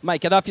ridiculous.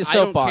 Mike, get off your I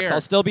don't soapbox. care.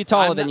 I'll still be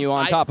taller I'm than not- you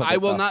on top of it. I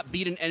will though. not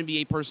beat an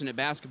NBA person at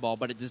basketball,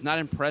 but it does not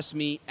impress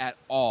me at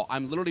all.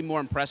 I'm literally more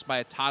impressed by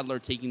a toddler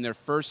taking their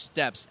first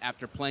steps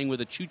after playing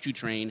with a choo-choo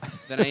train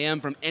than I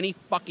am from any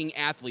fucking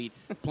athlete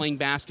playing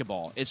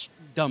basketball. It's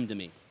dumb to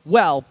me.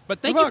 Well, But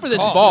thank What you about for this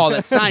golf? ball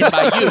that's signed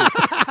by you.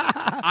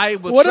 I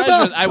will What treasure.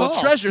 about I will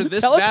golf? treasure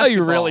this. tell us how you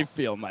basketball. really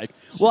feel, Mike.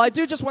 Well, I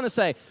do just want to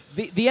say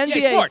the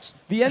NBA sports.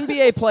 the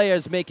NBA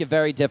players make it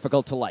very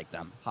difficult to like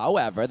them.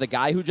 However, the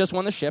guy who just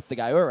won the ship, the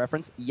guy who I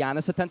referenced,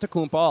 Giannis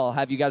Antetokounmpo, I'll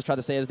have you guys try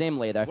to say his name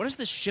later. What is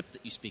the ship that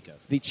you speak of?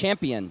 The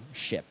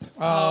championship.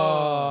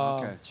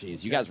 Oh. Okay.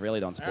 Jeez, you guys really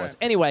don't sports.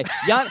 Anyway,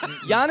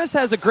 Giannis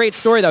has a great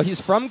story, though.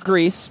 He's from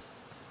Greece,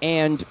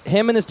 and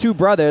him and his two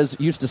brothers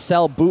used to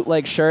sell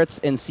bootleg shirts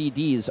and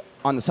CDs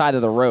on the side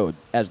of the road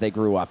as they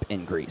grew up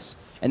in Greece.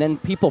 And then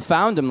people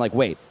found him like,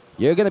 wait,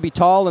 you're going to be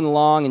tall and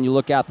long and you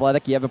look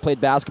athletic. You ever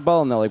played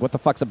basketball? And they're like, what the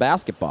fuck's a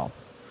basketball?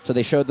 So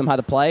they showed them how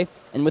to play.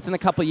 And within a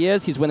couple of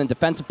years, he's winning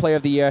Defensive Player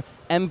of the Year,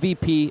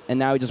 MVP, and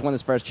now he just won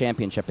his first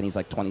championship, and he's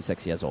like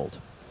 26 years old.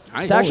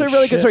 Nice. It's actually a Holy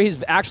really shit. good story.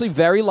 He's actually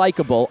very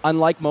likable,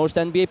 unlike most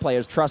NBA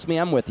players. Trust me,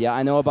 I'm with you.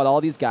 I know about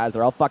all these guys.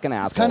 They're all fucking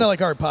assholes. It's kind of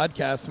like our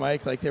podcast,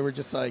 Mike. Like they were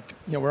just like,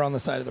 we're on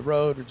the side of the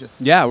road. We're just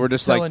Yeah, we're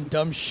just selling like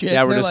dumb shit. Yeah,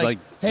 And we're they're just like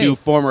hey, two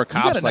former you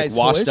got cops, a like nice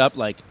washed voice. up.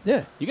 Like,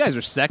 Yeah. you guys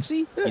are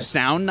sexy. Yeah. You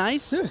sound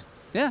nice. Yeah.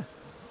 Yeah.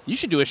 You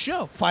should do a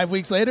show. 5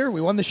 weeks later,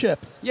 we won the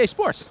ship. Yay,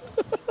 sports.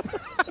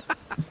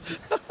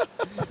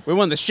 We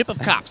won the ship of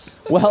cops.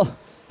 Well,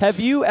 have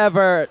you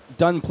ever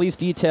done police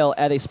detail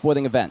at a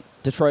sporting event?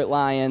 Detroit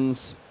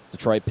Lions,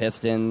 Detroit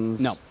Pistons?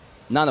 No.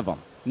 None of them.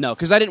 No,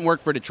 because I didn't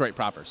work for Detroit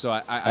proper, so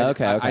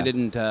Okay. I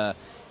didn't.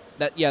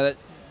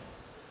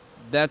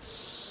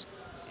 That's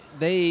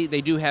they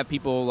do have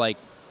people like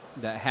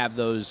that have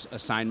those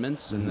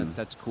assignments, and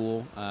that's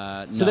cool.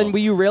 So then were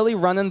you really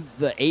running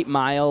the 8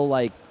 mile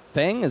like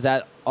thing? Is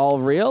that all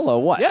real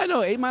or what? yeah,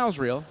 no, 8 miles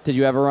real. Did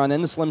you ever run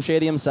into Slim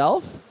Shady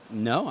himself?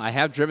 No, I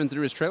have driven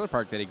through his trailer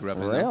park that he grew up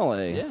in. though.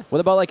 Really? Yeah. What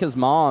about like his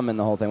mom and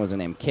the whole thing? Was her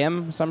name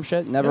Kim? Some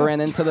shit. Never Yeah. ran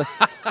into the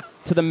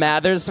to the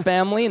Mathers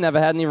family. Never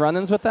had any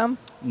run-ins with them.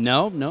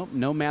 No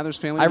Mathers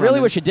family. I really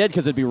run-ins. wish you did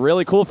because it'd be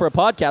really cool for a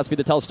podcast for you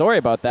to tell a story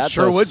about that.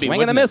 Sure so would be,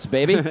 swing and a wouldn't it? miss,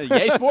 baby.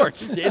 Yay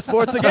sports. Yay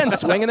sports again.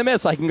 Swing and a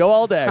miss. I can go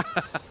all day.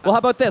 Well, how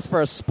about this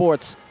for a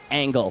sports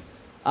angle?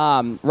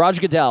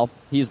 Roger Goodell,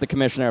 he's the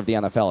commissioner of the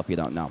NFL, if you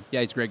don't know. Yeah,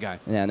 he's a great guy.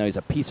 Yeah, no, he's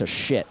a piece of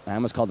shit. I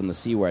almost called him the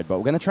C word, but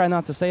we're going to try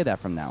not to say that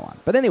from now on.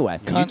 But anyway.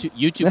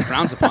 YouTube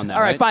frowns upon that.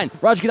 All right, fine.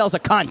 Roger Goodell's a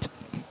cunt.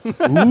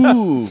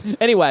 Ooh.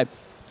 Anyway,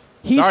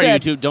 he Sorry,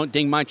 said, YouTube. Don't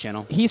ding my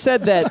channel. He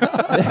said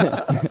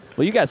that.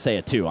 Well, you guys say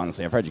it too,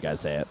 honestly. I've heard you guys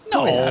say it.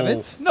 No, we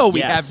haven't. No, we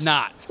Yes. have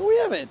not. We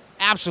haven't.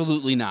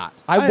 Absolutely not.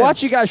 I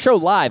watch you guys show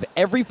live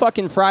every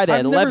fucking Friday I've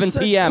at never 11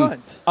 said p.m.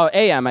 cunt Oh,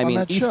 a.m. I on mean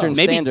that show. Eastern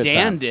Maybe Standard Dan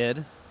Time. did.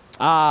 Dan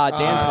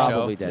Ah,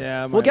 probably did.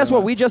 yeah, well, might guess have what?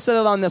 been. We just said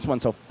it on this one,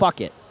 so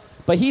fuck it.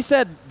 But he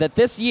said that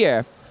this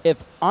year,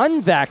 if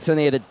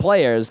unvaccinated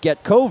players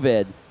get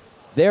COVID,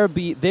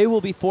 they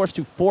will be forced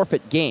to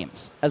forfeit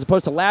games, as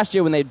opposed to last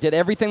year when they did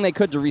everything they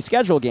could to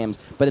reschedule games.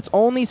 But it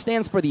only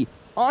stands for the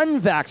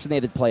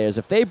unvaccinated players.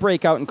 If they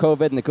break out in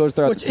COVID and it goes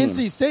throughout Which the team.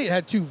 NC State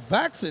had 2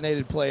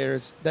 vaccinated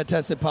players that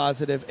tested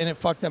positive, and it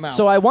fucked them out.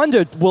 So I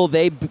wonder, will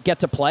they get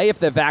to play if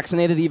they're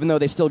vaccinated, even though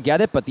they still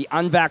get it? But the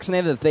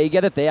unvaccinated, if they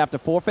get it, they have to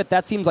forfeit?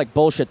 That seems like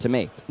bullshit to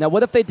me. Now,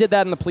 what if they did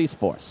that in the police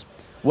force?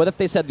 What if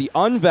they said the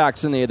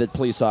unvaccinated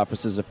police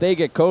officers, if they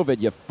get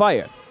COVID, you're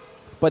fired?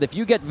 But if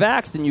you get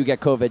vaxxed and you get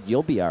COVID,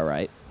 you'll be all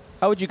right.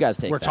 How would you guys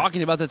take We're that?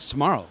 talking about this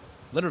tomorrow.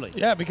 Literally.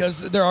 yeah, because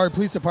there are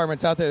police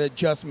departments out there that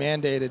just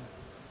mandated,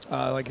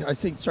 I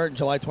think starting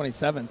July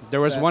 27th. There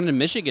was that- one in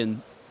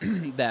Michigan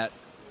that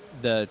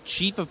the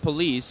chief of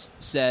police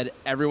said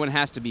everyone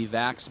has to be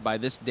vaxxed by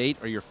this date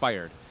or you're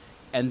fired.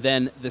 And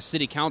then the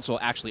city council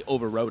actually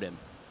overrode him.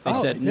 They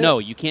Oh, said, they did? no,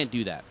 you can't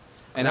do that.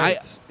 And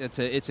Great.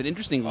 it's an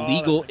interesting Oh,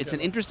 legal that's a good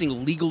one.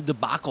 interesting legal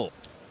debacle.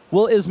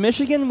 Well, is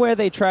Michigan where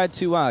they tried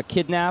to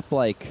kidnap,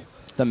 like,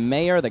 the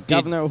mayor, the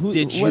governor?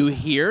 Did you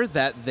hear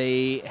that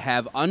they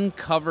have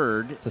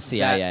uncovered It's the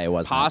CIA, that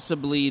wasn't it?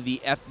 possibly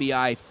the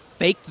FBI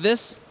faked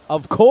this?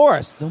 Of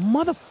course. The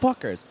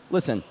motherfuckers.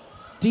 Listen,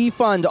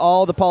 defund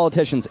all the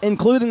politicians,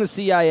 including the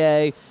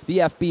CIA, the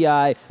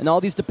FBI, and all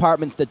these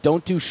departments that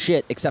don't do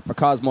shit except for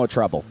cause more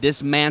trouble.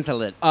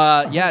 Dismantle it.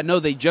 Yeah,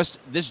 no, this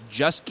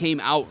just came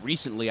out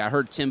recently. I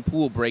heard Tim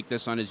Pool break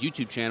this on his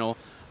YouTube channel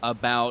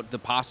about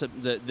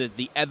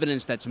the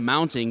evidence that's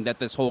mounting that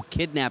this whole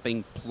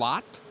kidnapping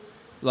plot,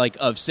 like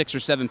of 6 or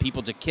 7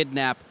 people to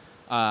kidnap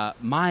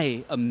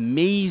my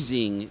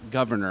amazing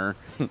governor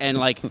and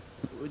like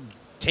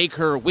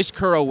whisk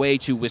her away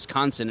to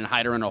Wisconsin and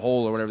hide her in a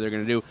hole or whatever they're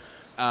going to do,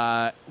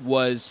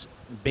 was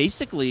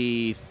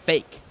basically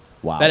fake.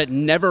 Wow. That it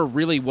never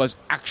really was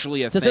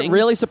actually a Does thing. it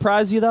really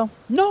surprise you, though?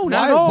 No,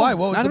 not Why? at all. Why?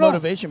 What was Not the at all.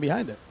 motivation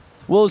behind it?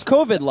 Well, it was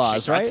COVID She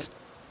laws, right? sucks.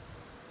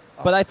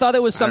 But I thought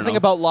it was I don't something know.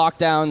 about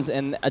lockdowns,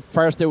 and at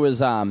first it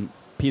was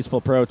peaceful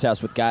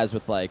protest with guys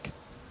with, like,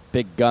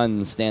 big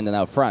guns standing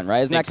out front,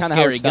 right? Isn't Big that kind of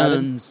how scary it started?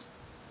 guns.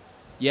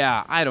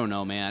 Yeah, I don't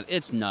know, man.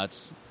 It's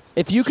nuts.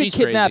 If you could She's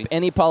kidnap crazy.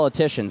 any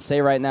politician, say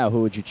right now,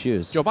 who would you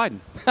choose? Joe Biden.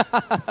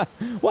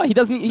 Well, he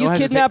doesn't. He's hesita-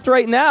 kidnapped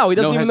right now. He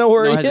doesn't no even know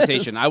where no he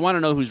hesitation. is. I want to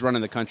know who's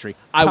running the country.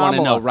 I want to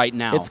Kamala. know right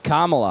now. It's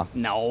Kamala.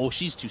 No,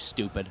 she's too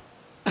stupid.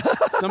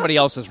 Somebody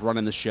else is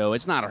running the show.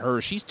 It's not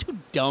her. She's too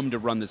dumb to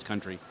run this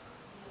country.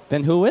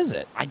 Then who is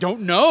it? I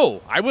don't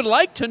know. I would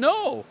like to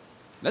know.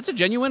 That's a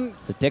genuine.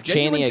 Is it Dick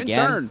genuine Cheney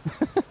concern.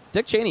 again?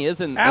 Dick Cheney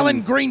isn't.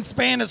 Alan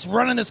Greenspan is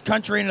running this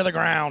country into the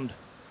ground.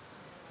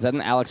 Is that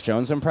an Alex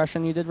Jones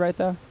impression you did right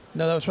there?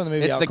 No, that was from the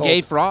movie It's Out the Cold.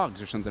 gay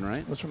frogs or something, right?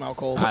 It was from Out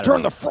Cold. I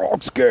don't know.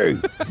 frogs gay.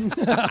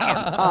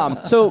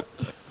 So,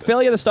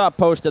 Failure to Stop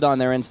posted on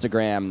their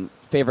Instagram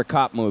favorite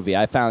cop movie.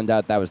 I found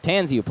out that was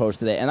Tansy who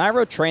posted it, and I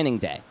wrote Training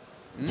Day.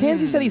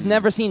 Tansy said he's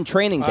never seen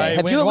Training Day. I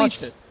Have went you and at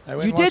watched least? it. I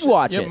went You and did watched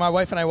watch Yeah, it. my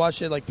wife and I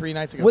watched it like 3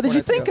 nights ago. What did 4 you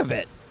nights think ago. of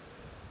it?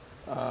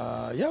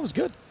 Yeah, it was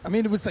good. I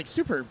mean, it was like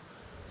super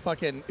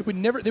fucking. It would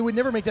never. They would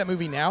never make that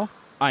movie now.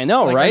 I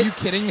know, Like, right? Are you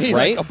kidding me?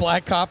 Right? Like a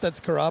black cop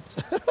that's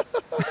corrupt.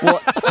 Well,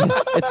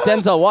 it's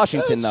Denzel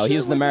Washington, though.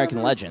 He's an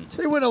American legend.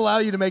 They wouldn't allow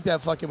you to make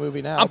that fucking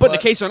movie now. I'm putting a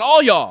but- case on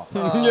all y'all.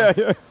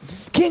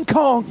 King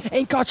Kong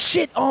ain't got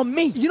shit on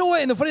me. You know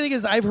what? And the funny thing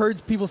is, I've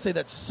heard people say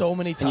that so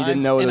many times, you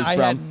didn't know what it and was I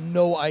had from?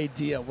 no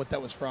idea what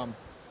that was from.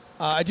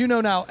 I do know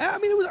now. I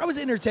mean, I was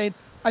entertained.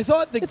 I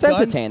thought the It's guns-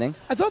 entertaining.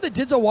 I thought that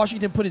Denzel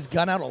Washington put his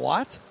gun out a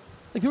lot.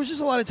 Like there was just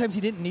a lot of times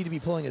he didn't need to be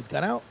pulling his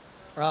gun out.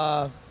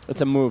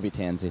 It's a movie,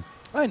 Tansy.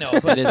 I know,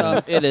 but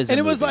It is a and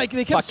it was movie. like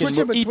they kept Fucking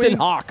switching between Ethan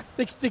Hawke.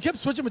 They kept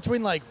switching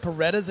between like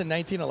Berettas and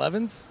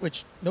 1911s,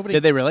 which nobody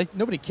Did they really?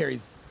 Nobody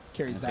carries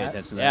Pay that.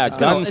 attention to Yeah, that.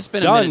 guns, It's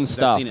been a gun minute since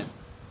stuff. I've seen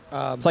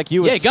it. It's like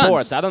you Yeah, with guns.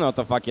 sports. I don't know what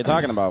the fuck you're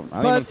talking about.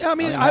 But I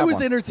mean, don't I have was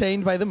one.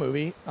 entertained by the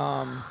movie.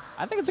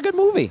 I think it's a good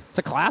movie. It's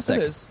a classic.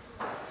 It is.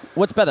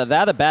 What's better,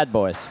 that or Bad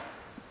Boys?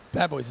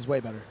 Bad Boys is way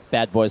better.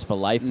 Bad Boys for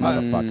life,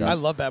 motherfucker. I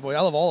love Bad Boys.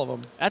 I love all of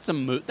them.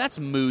 That's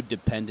mood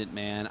dependent,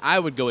 man. I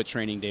would go with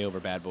Training Day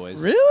over Bad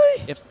Boys.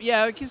 Really?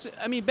 Because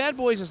I mean, Bad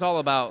Boys is all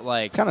about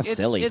like kinda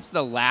silly. It's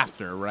the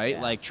laughter, right?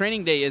 Yeah. Like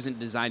Training Day isn't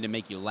designed to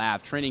make you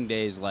laugh. Training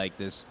Day is like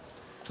this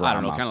I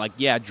don't know, drama. kind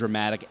of like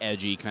dramatic,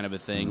 edgy kind of a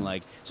thing.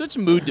 Like, so it's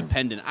mood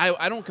dependent.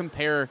 I don't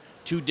compare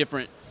two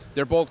different.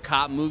 They're both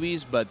cop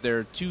movies, but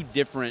they're two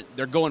different.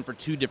 They're going for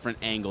two different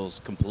angles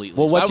completely.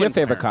 Well, So what's I your wouldn't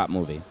favorite compare cop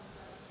movie?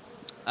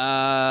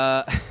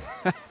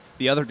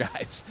 The Other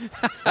Guys.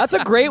 That's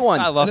a great one.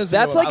 I love That is a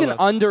That's good one. like an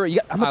under. I'm I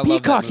a love that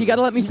peacock. movie. You got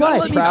to let me You gotta fly.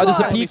 let me Proud as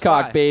fly. a Let me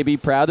peacock, fly. baby.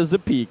 Proud as a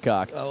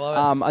peacock. I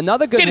love it.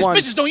 Another good Gators one.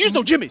 bitches don't use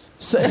no jimmies.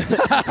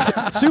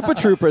 Super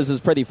Troopers is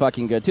pretty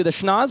fucking good too. The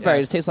schnozberries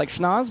Yes. taste like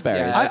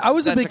schnozberries. Yeah. I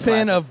was a That's big a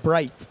fan classic. of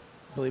Bright,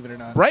 believe it or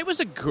not. Bright was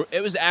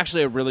it was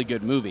actually a really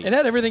good movie. It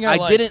had everything I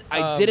liked.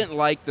 I didn't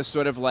like the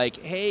sort of like,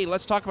 hey,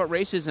 let's talk about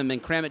racism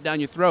and cram it down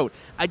your throat.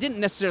 I didn't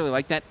necessarily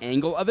like that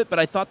angle of it, but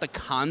I thought the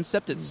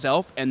concept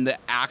itself and the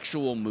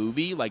actual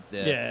movie, like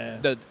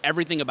the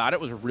everything about it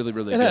was really,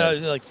 really It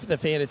good. had like the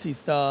fantasy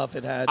stuff.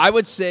 It had I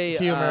would say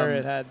humor,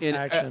 it had in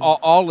action.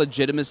 all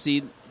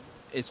legitimacy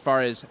as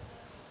far as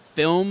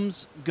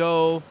films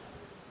go,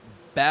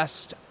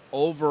 best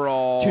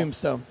overall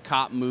Tombstone.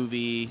 cop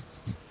movie.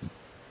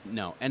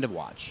 No, End of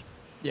Watch.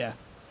 Yeah.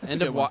 That's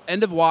End a of good one.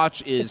 End of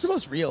Watch It's is the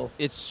most real.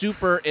 it's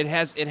super. It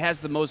has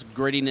the most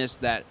grittiness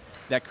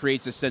that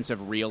creates a sense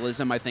of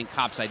realism. I think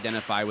cops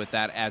identify with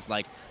that as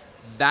like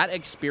that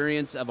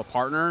experience of a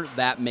partner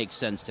that makes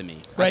sense to me.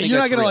 I Right, think you're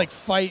not that's going to real. like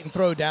fight and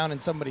throw down in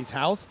somebody's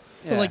house.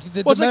 Yeah. But like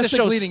the Well, it's like the domestic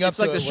show. leading up It's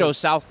to like it the show was-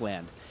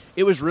 Southland.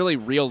 It was really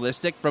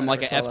realistic from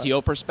like an never saw that.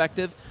 FTO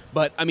perspective,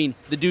 but I mean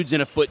the dude's in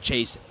a foot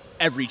chase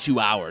every 2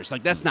 hours.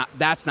 Like that's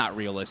not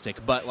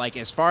realistic. But like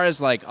as far as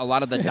like a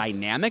lot of the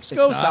dynamics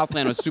go, not.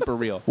 Southland was super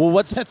real. Well,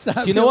 That's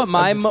not do you know what realistic.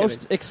 my I'm just most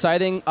kidding.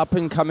 exciting up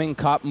and coming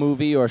cop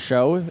movie or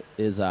show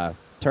is?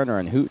 Turner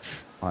and Hooch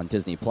on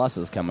Disney Plus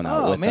is coming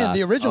out. Oh with, man,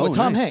 the original with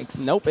Tom Hanks.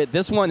 Nope,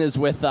 this one is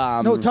with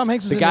No, Tom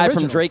Hanks was the in guy the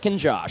from original. Drake and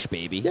Josh,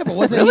 baby. Yeah, but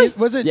wasn't he,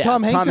 was it Yeah,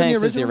 Tom Hanks in the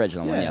original? is the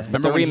original one. Yeah. Yes,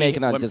 but they're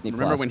remaking it on Disney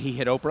Remember Plus. when he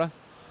hit Oprah?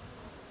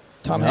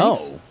 Tom No.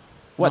 Hanks.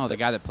 What? No, the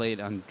guy that played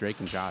on Drake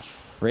and Josh.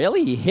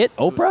 Really? He hit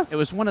Oprah? It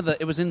was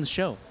it was in the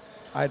show.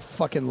 I'd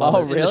fucking love Oh,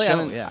 it. in the really? show, I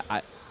didn't, yeah.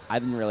 I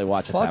didn't really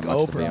watch it Fuck that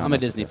much. To be Oprah. honest I'm a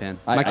with Disney you. fan.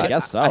 I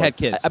guess so. I had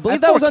kids. I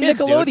believe have that was 4 on kids,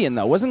 dude. Nickelodeon,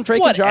 though. Wasn't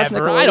Drake and Josh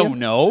Whatever. Nickelodeon? I don't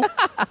know.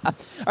 All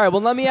right,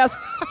 well, let me ask.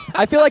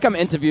 I feel like I'm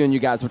interviewing you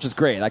guys, which is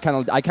great. I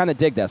kind of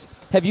dig this.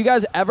 Have you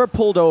guys ever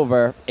pulled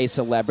over a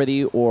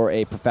celebrity or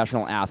a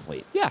professional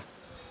athlete? Yeah.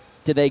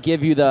 Did they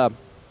give you the,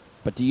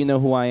 but do you know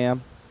who I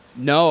am?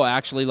 No,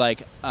 actually,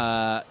 like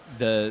I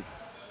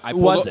Who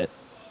was it?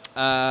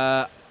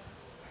 I'm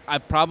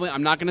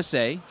not going to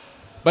say,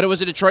 but it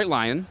was a Detroit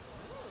Lion.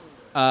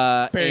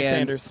 Barry and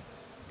Sanders.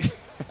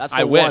 That's the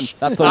I one. wish.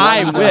 That's the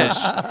I one. wish.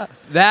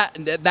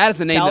 That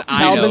is a name that I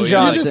Calvin know.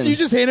 Johnson. You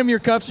just hand him your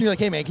cuffs and you're like,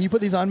 hey man, can you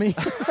put these on me?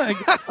 Like,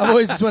 I've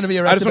always just wanted to be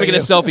I arrested. just want to by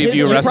get a selfie of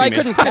you You arresting probably me.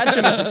 couldn't catch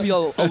him and just be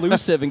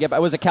elusive and get.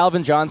 Was it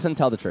Calvin Johnson?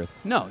 Tell the truth.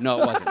 No,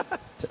 it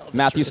wasn't.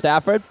 Matthew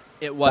Stafford.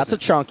 It wasn't.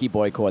 That's a chunky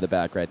boy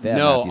quarterback right there.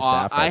 No, Matthew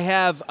Stafford. I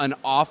have an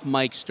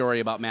off-mic story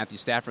about Matthew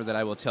Stafford that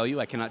I will tell you.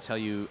 I cannot tell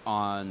you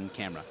on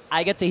camera.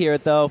 I get to hear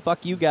it though.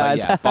 Fuck you But guys.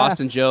 yeah,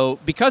 Boston Joe,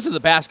 because of the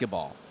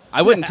basketball.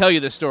 I wouldn't tell you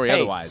this story Hey,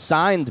 otherwise.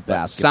 signed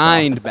basketball.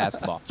 Signed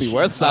basketball. Be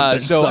worth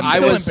something. So I'm I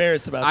still was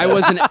embarrassed about I that.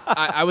 was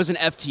I was an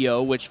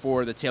FTO, which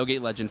for the Tailgate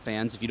Legend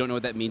fans, if you don't know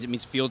what that means, it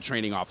means field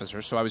training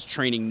officer. So I was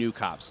training new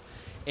cops,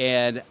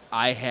 and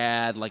I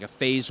had like a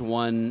phase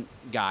 1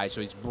 guy,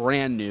 so he's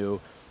brand new,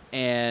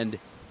 and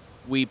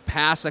we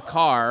pass a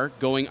car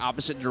going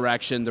opposite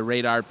direction. The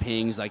radar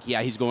pings like,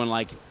 yeah, he's going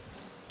like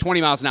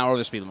 20 miles an hour over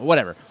the speed limit,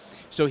 whatever.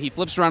 So he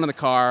flips around in the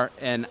car,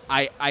 and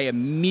I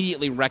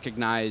immediately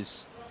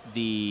recognize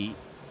the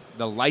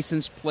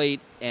license plate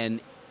and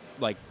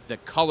like the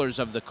colors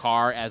of the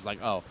car as like,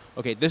 oh,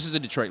 okay, this is a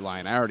Detroit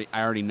Lion. I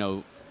already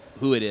know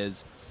who it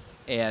is,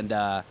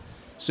 and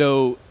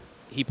so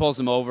he pulls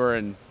him over,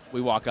 and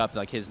we walk up.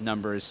 Like his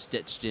number is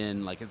stitched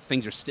in, like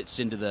things are stitched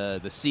into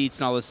the seats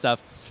and all this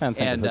stuff. Trying to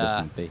think and of who this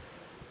might be.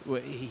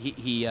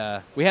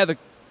 we had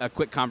a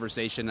quick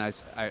conversation.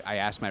 I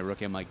asked my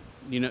rookie, I'm like,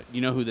 you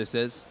know who this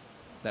is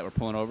that we're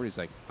pulling over? He's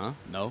like, huh?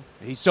 No.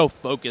 And he's so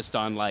focused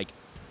on like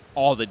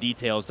all the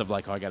details of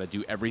like, oh, I got to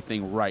do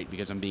everything right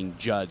because I'm being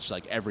judged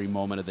like every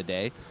moment of the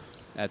day.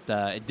 That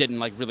it didn't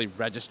like really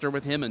register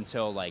with him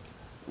until like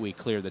we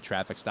cleared the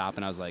traffic stop,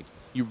 and I was like,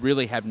 you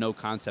really have no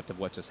concept of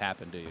what just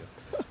happened, do you?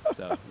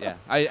 So yeah,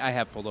 I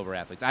have pulled over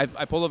athletes. I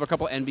pulled over a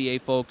couple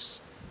NBA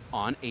folks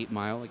on 8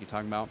 Mile, like you're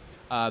talking about.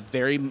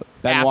 Very Ben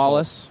asshole.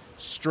 Wallace,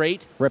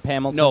 Straight. Rip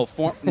Hamilton.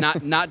 No,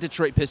 not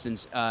Detroit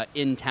Pistons.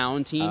 In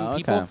town team Oh, okay.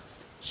 people.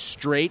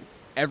 Straight.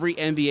 Every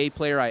NBA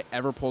player I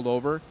ever pulled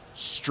over,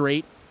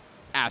 straight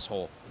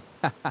asshole.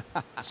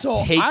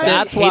 So Hate them.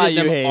 That's why hated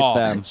them you hate all.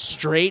 them.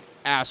 Straight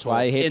asshole.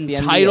 Why he hates the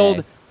Entitled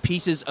NBA.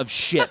 pieces of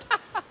shit.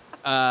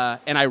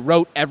 And I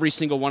wrote every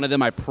single one of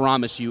them. I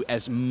promise you,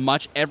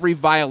 every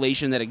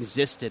violation that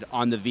existed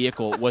on the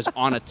vehicle was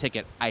on a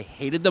ticket. I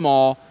hated them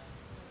all.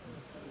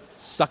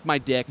 Suck my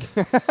dick.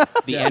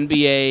 The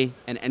NBA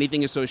and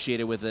anything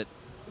associated with it.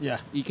 yeah.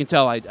 You can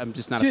tell I'm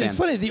just not Dude, a fan. it's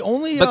funny. The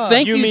only But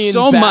thank You you mean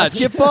so much.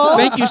 basketball?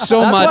 Thank you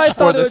so That's why I much for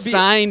thought it the would be-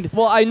 signed.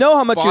 Well, I know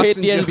how much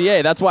Boston you hate the Joe-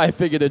 NBA. That's why I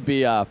figured it'd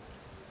be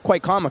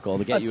quite comical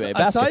to get you a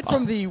basketball. Aside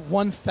from the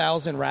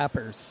 1,000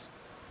 rappers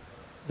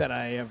that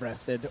I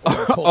arrested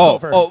or pulled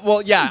over.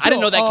 Well, yeah. I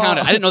didn't know that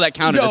counted. I didn't know that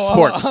counted as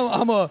sports.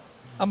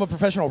 I'm a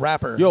professional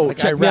rapper. Yo, like,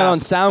 check I me out rap. on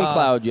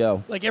SoundCloud,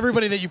 yo. Like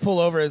everybody that you pull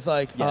over is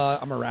like, Yes.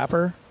 I'm a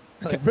rapper.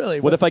 Like, really?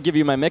 What if I give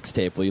you my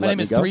mixtape? Will you My let name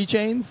me is go? 3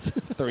 Chains.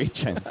 3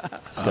 Chains.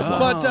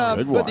 But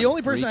the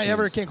only person Three I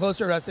ever Chains. came close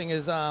to arresting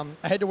is I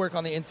had to work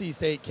on the NC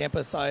State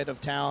campus side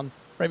of town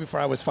right before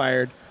I was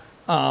fired.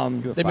 They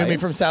moved me fired?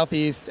 from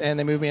Southeast and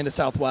they moved me into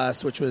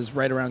Southwest, which was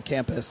right around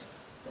campus.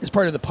 It's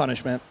part of the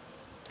punishment.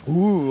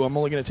 Ooh, I'm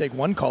only going to take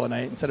 1 call a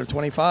night instead of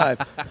 25.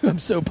 I'm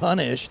so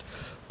punished.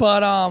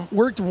 But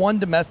worked one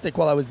domestic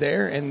while I was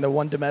there, and the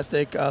one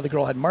domestic, the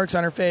girl had marks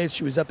on her face.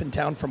 She was up in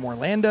town from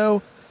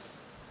Orlando.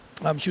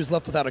 She was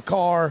left without a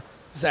car.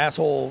 This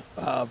asshole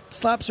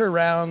slaps her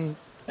around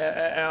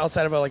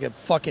outside of like a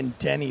fucking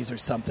Denny's or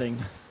something.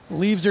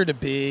 Leaves her to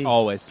be.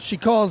 Always. She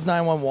calls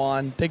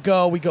 911.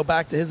 We go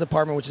back to his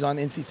apartment, which is on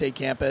the NC State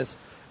campus.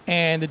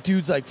 And the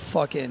dude's like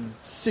fucking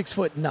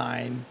 6'9".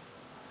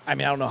 I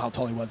mean, I don't know how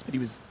tall he was, but he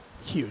was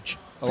huge.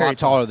 A Very lot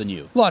taller than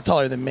you. A lot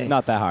taller than me.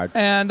 Not that hard.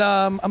 And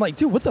I'm like,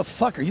 dude, what the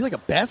fuck? Are you like a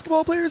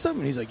basketball player or something?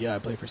 And he's like, yeah, I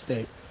play for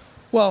State.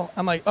 Well,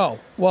 I'm like, oh,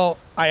 well,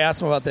 I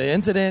asked him about the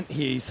incident.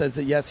 He says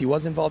that, yes, he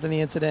was involved in the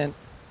incident,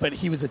 but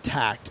he was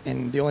attacked,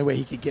 and the only way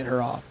he could get her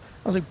off.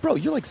 I was like, bro,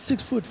 you're like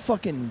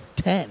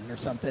 6'10" or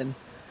something.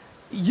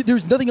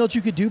 There's nothing else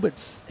you could do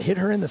but hit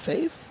her in the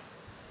face?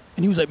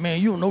 And he was like, man,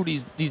 you don't know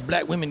these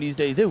black women these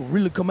days. They will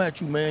really come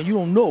at you, man. You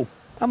don't know.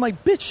 I'm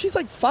like, bitch, she's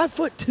like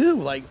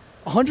 5'2", like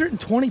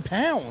 120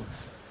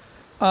 pounds.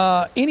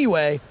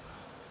 Anyway,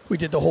 we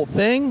did the whole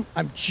thing.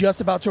 I'm just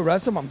about to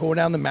arrest him. I'm going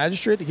down to the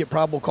magistrate to get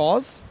probable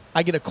cause.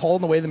 I get a call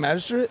on the way to the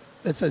magistrate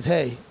that says,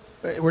 hey,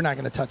 we're not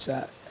going to touch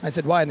that. And I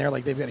said, why? And they're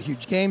like, they've got a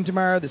huge game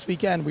tomorrow, this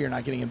weekend. We are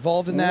not getting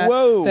involved in that.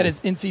 Whoa. That is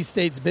NC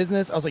State's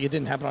business. I was like, it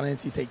didn't happen on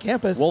NC State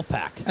campus.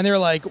 Wolfpack. And they were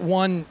like,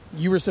 one,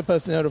 you were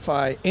supposed to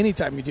notify,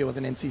 anytime you deal with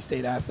an NC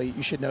State athlete,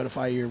 you should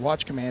notify your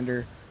watch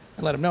commander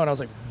and let him know. And I was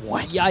like,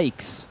 what?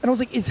 Yikes. And I was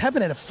like, it's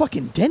happened at a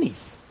fucking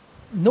Denny's.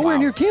 Nowhere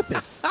near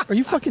campus. Are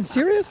you fucking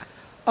serious?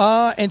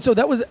 And so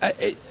that was,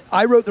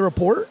 I wrote the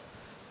report,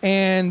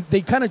 and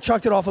they kind of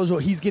chalked it off as, well,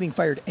 he's getting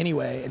fired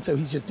anyway. And so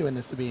he's just doing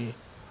this to be,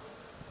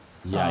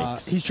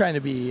 Yikes. he's trying to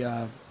be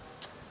a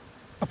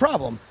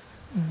problem.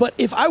 But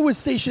if I was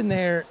stationed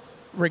there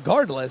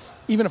regardless,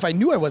 even if I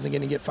knew I wasn't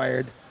going to get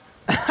fired,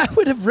 I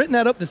would have written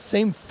that up the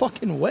same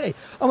fucking way.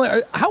 I'm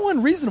like, how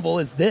unreasonable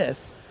is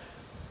this?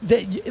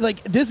 That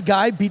like this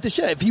guy beat the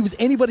shit. If he was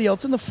anybody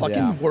else in the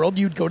fucking world,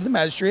 you'd go to the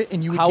magistrate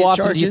and you would How get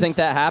often charges. do you think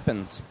that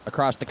happens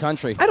across the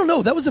country? I don't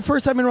know. That was the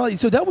first time in Raleigh.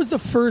 So that was the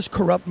first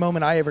corrupt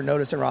moment I ever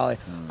noticed in Raleigh.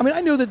 I mean, I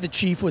know that the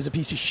chief was a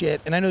piece of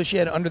shit, and I know she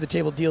had under the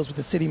table deals with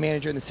the city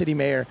manager and the city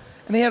mayor.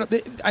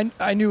 And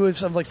I knew of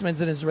some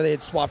incidents where they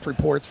had swapped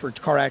reports for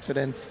car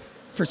accidents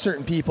for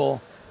certain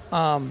people.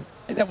 And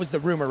that was the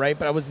rumor, right?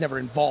 But I was never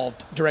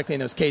involved directly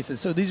in those cases.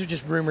 So these are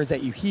just rumors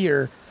that you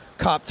hear,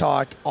 cop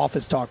talk,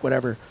 office talk,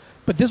 whatever.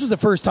 But this was the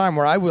first time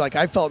where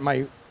I felt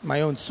in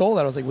my own soul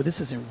that I was like, well,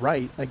 this isn't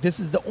right. Like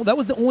that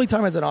was the only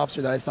time as an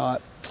officer that I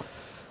thought,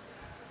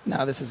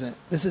 no, this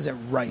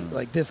isn't right.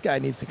 Like this guy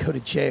needs to go to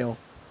jail.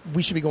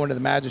 We should be going to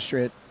the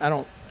magistrate. I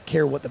don't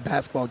care what the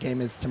basketball game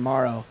is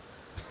tomorrow.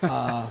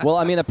 Well,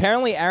 I mean,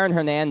 apparently Aaron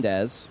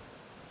Hernandez,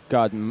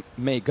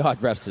 may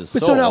God rest his soul.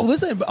 But so now,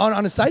 listen,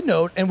 on a side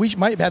note, and we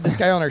might have this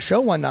guy on our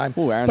show one time,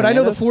 Ooh, Aaron but I know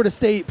the Hernandez? Florida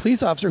State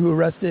police officer who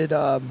arrested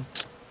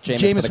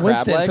Jameis for the crab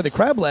Winston legs? for the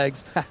crab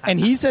legs, and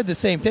he said the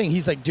same thing.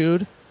 He's like,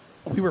 dude,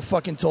 we were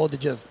fucking told to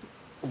just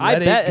I let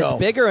bet it go. it's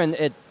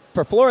bigger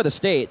for Florida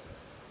State.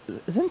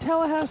 Isn't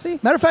Tallahassee?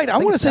 Matter of fact, I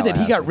think want to it's say that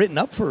he got Tallahassee. written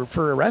up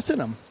for arresting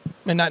him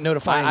and not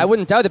notifying. I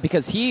wouldn't doubt it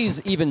because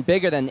he's even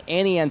bigger than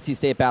any NC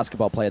State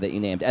basketball player that you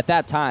named. At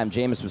that time,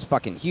 Jameis was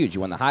fucking huge. He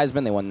won the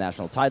Heisman. They won the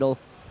national title.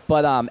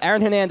 But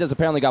Aaron Hernandez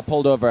apparently got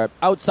pulled over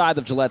outside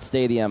of Gillette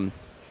Stadium.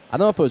 I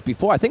don't know if it was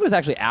before. I think it was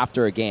actually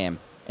after a game.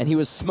 And he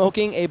was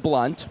smoking a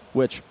blunt,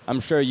 which I'm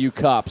sure you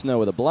cops know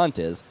what a blunt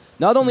is.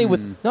 Not only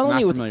with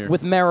familiar.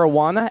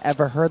 marijuana,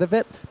 ever heard of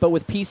it, but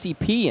with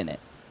PCP in it.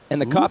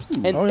 And the cops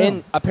Oh, yeah.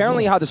 and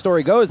apparently how the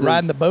story goes is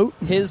Riding the boat?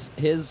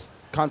 His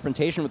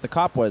confrontation with the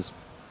cop was,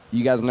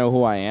 "You guys know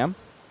who I am?"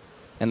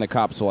 And the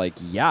cops were like,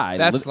 "Yeah,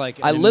 That's like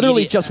an I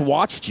literally immediate- just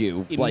watched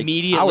you like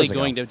Immediately hours ago."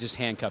 going to just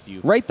handcuff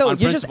you. Right, though, On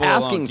you're just principle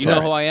alone. asking Do you for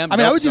know it. who I am? I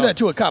mean, I Nope, would do so- that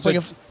to a cop. so Like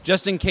if-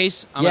 just in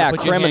case, I'm Yeah, going to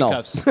put criminal. you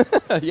in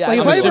handcuffs. Yeah, Like,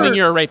 if I'm I assuming were-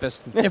 you're a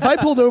rapist. if I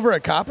pulled over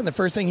a cop and the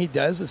first thing he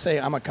does is say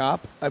I'm a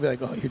cop, I'd be like,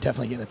 oh, you're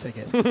definitely getting a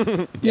ticket.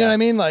 You know what I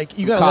mean? Like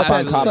you got to Cop let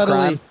on that cop subtly.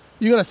 crime.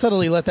 You got to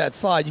subtly let that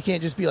slide. You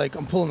can't just be like,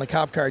 I'm pulling the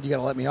cop card. You got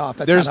to let me off.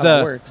 That's There's not how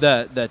it works.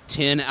 the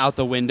tin out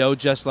the window,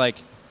 just like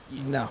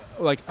no.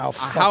 how I'll am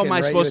fucking I write you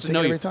a supposed to ticket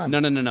know you? every time.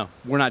 No.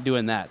 We're not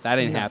doing that. That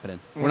ain't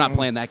happening. We're not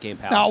playing that game,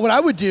 pal. Now, what I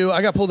would do,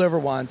 I got pulled over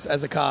once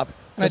as a cop,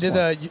 and Just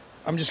I did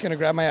I'm just going to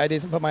grab my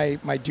IDs and put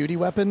my duty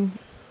weapon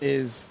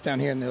is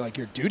down here. And they're like,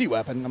 your duty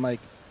weapon? And I'm like,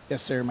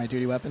 yes, sir, my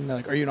duty weapon. They're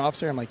like, are you an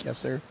officer? I'm like, yes,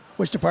 sir.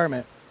 Which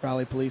department?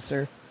 Raleigh Police,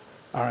 sir.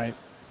 All right.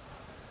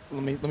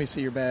 let me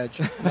see your badge.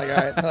 I'm like, all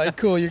right, I'm like,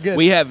 cool, you're good.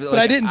 We have, but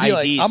I didn't be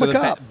ID, like, I'm so a the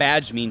cop.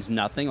 badge means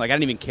nothing. Like I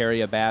didn't even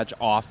carry a badge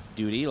off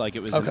duty. Like it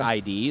was an Okay.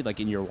 ID, like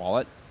in your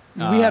wallet.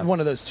 We had one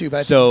of those too, but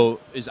I So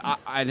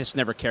I just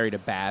never carried a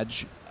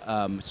badge.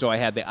 So I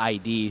had the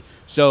ID.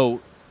 So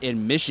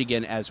in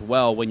Michigan as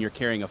well, when you're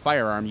carrying a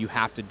firearm, you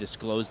have to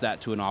disclose that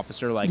to an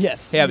officer. Like,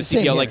 Yes, hey, I have a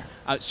same CPO. Like,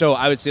 here. so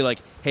I would say like,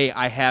 hey,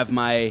 I have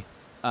my.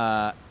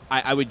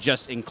 I would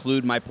just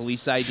include my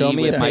police ID Show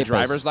me with your my papers.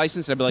 driver's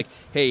license. I'd be like,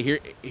 hey, here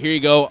you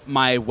go.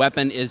 My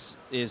weapon is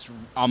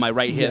on my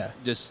right hip. Yeah.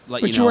 Just let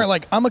But you know. weren't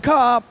like, I'm a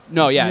cop.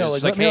 No, yeah, You know,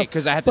 it's let like, me hey, know.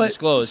 'cause I have to But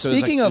disclose, so it's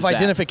like, Speaking of who's that?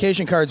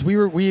 identification cards,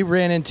 we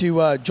ran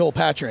into Joel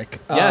Patrick.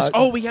 Yes.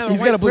 Oh, we have he's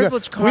white got a blue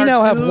privilege card. We now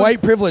cards, have dude.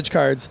 white privilege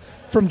cards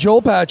from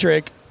Joel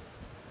Patrick,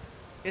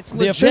 It's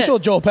the official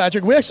Joel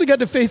Patrick. We actually got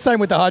to FaceTime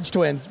with the Hodge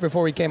twins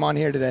before we came on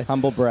here today.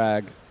 Humble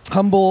brag.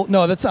 Humble?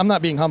 No, I'm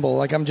not being humble.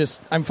 Like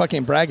I'm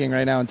fucking bragging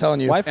right now and telling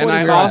you. Why And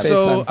I 40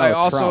 also, FaceTime? I Oh,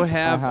 also Trump.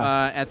 have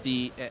Uh-huh.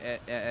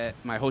 at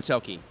my hotel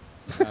key.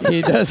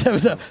 He does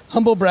have a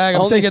humble brag.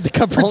 I'm Only- staying at the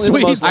Comfort only the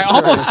Suites. most-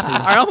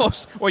 I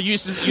almost. Well, you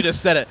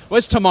just said it.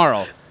 What's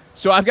tomorrow?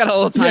 So I've got a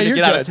little time Yeah, to you're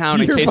get out of good.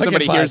 town in You're case fucking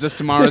somebody fine. hears this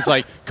tomorrow. It's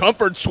like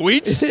Comfort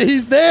Suites.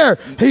 He's there.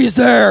 He's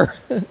there.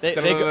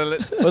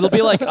 It'll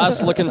be like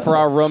us looking for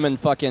our room in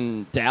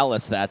fucking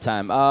Dallas that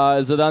time.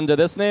 Is it under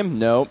this name?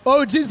 Nope.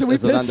 Oh, geez, so we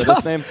Is it pissed under this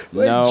off name?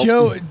 Wait,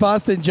 No.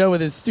 Boston Joe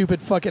with his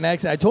stupid fucking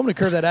accent. I told him to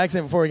curb that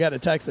accent before we got to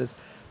Texas.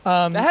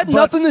 That had but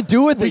nothing to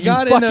do with we it, you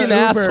got in fucking the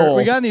Uber. asshole.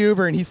 We got in the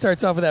Uber, and he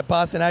starts off with that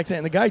Boston accent,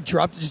 and the guy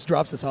just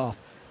drops us off.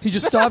 He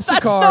just stops the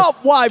That's car. not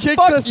why.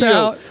 Kicks Fuck us you.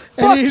 out.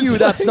 and Fuck he's you.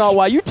 That's like- not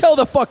why. You tell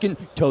the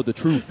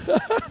truth.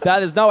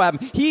 That is not what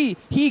happened.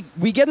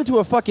 We get into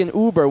a fucking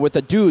Uber with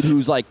a dude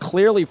who's like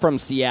clearly from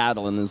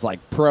Seattle and is like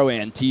pro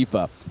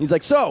Antifa. He's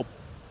like, so,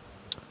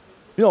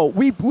 you know,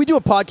 we do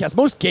a podcast.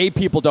 Most gay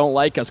people don't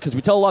like us because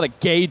we tell a lot of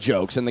gay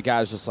jokes. And the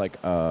guy's just like,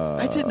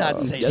 I did not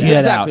say That's that. Get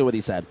exactly out. what he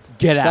said.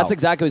 Get out. That's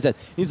exactly what he said.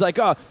 He's like,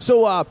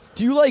 so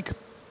do you like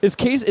is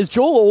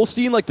Joel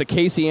Osteen like the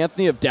Casey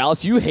Anthony of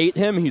Dallas? You hate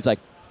him? He's like,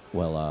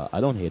 well, I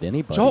don't hate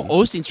anybody. Joel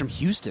Osteen's from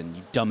Houston.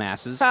 You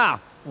dumbasses.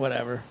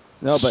 Whatever.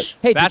 No, but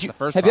hey, That's did you, the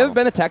first have you ever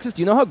problem. been to Texas?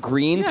 Do you know how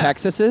green Yeah.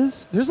 Texas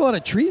is? There's a lot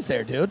of trees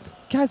there, dude.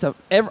 Guys,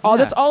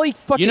 that's all he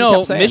fucking You know,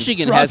 kept saying.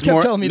 Michigan Ross has kept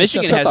more. telling me to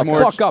Michigan shut has the more.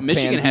 fuck up,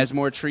 Michigan pansy. has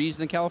more trees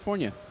than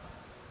California,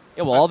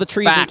 Yeah, well, all the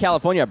trees in Fact.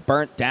 California are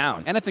burnt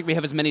down. and I think we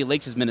have as many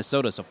lakes as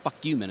Minnesota. So fuck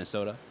you,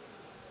 Minnesota.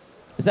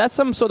 Is that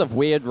some sort of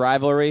weird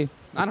rivalry?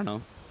 I don't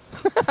know.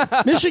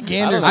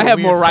 Michiganders. I are have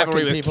weird more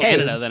rivalry fucking with people,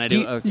 Canada dude. than I Do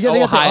do. you- You got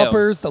the Ohio.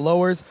 uppers, the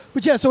lowers.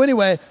 But yeah, so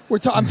anyway,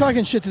 I'm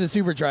talking shit to this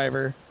Uber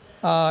driver,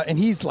 and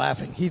he's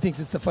laughing. He thinks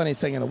it's the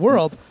funniest thing in the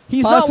world.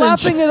 He's Boston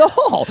not laughing at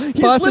all. He's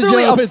Boston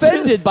literally Joe, it's-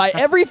 offended by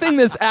everything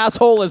this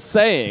asshole is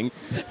saying.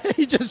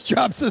 He just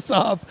drops us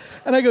off,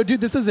 and I go,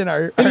 dude, this isn't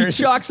our. And he our-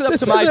 chalks it up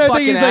this to my isn't our thing.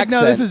 fucking He's like, no,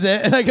 accent. this is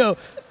it. And I go,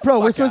 bro,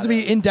 we're Fuck supposed to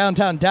outta be in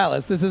downtown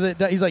Dallas. This is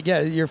it. He's like,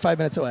 yeah, you're 5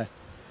 minutes away.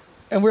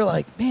 And we're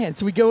like, man.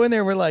 So we go in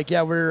there. We're like,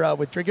 yeah, we're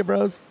with Drinking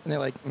Bros. And they're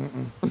like,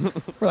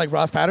 mm-mm. We're like,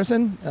 Ross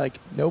Patterson. They're like,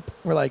 nope.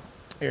 We're like,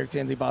 Eric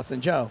Tanzi,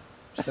 Boston Joe.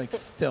 Just like,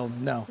 still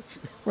no.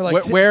 We're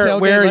like, Where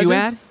Tailgate are you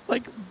Legends? at?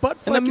 Like, butt In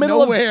fuck the middle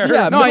nowhere. of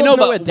yeah, No, I middle know, of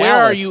nowhere, but where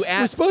are Dallas. you We're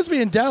at? supposed to be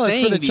in Dallas for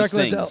saying the these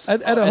chocolate things.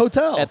 at a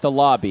hotel. At the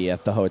lobby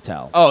at the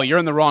hotel. Oh, you're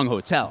in the wrong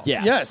hotel.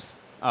 Yes. Yes.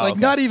 Oh, Like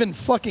okay. not even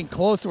fucking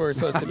close to where we're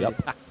supposed to be.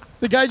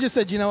 The guy just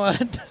said, you know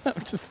what?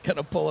 I'm just going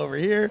to pull over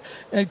here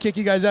and kick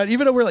you guys out.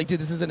 Even though we're like, dude,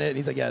 this isn't it. And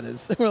he's like, yeah, it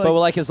is. We're we're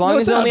like, as long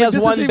as it's it not. only I was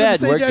has like, one this isn't even bed,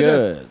 the we're same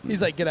address. good.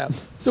 He's like, get out.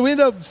 So we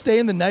end up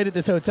staying the night at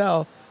this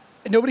hotel.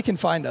 And nobody can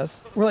find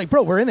us. We're like,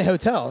 bro, we're in the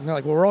hotel. And they're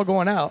like, well, we're all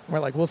going out. And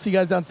we're like, we'll see you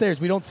guys downstairs.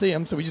 We don't see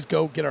them, so we just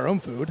go get our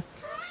own food.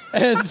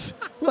 And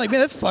we're like,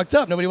 man, that's fucked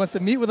up. Nobody wants to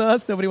meet with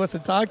us. Nobody wants to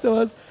talk to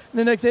us. And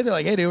the next day, they're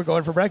like, hey, dude, we're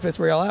going for breakfast.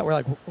 Where y'all at? We're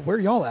like, where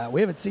y'all at?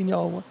 We haven't seen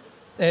y'all.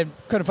 And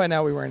couldn't find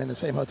out we weren't in the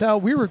same hotel.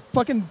 We were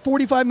fucking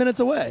 45 minutes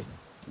away.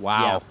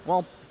 Wow. Yeah.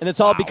 Well, and it's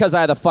all because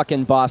I had a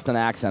fucking Boston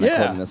accent, Yeah.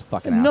 according to this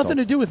fucking Had asshole. nothing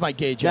to do with my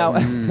gay Now,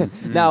 jokes.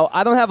 now,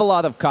 I don't have a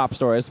lot of cop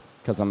stories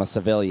because I'm a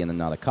civilian and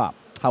not a cop.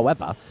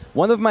 However,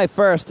 one of my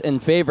first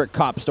and favorite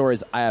cop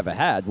stories I ever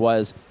had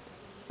was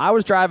I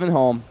was driving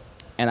home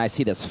and I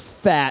see this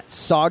fat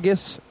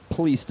Saugus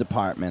Police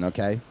Department,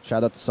 okay?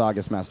 Shout out to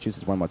Saugus,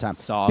 Massachusetts one more time.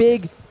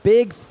 Saugus.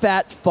 Big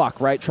fat fuck,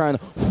 right? Trying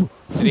to...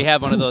 Did he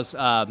have one of those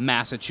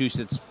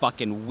Massachusetts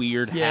fucking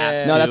weird Yeah.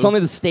 hats? No, that's too? only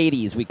the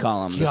Stadies, we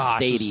call them. Gosh,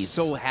 the those Stadies.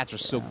 so hats are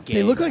so gay.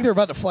 They look like they're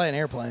about to fly an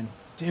airplane.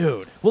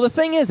 dude. Well, the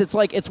thing is, it's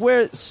like, it's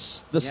where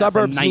the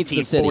suburbs meets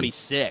the city.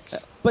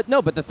 1946. But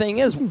no, but the thing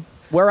is,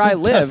 where I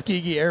lived,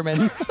 Tuskegee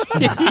Airmen.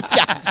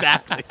 Yeah,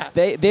 exactly.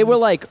 they were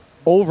like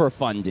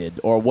overfunded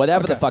or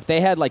whatever the Okay. fuck.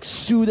 They had like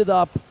suited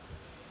up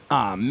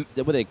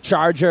with like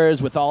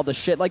Chargers with all the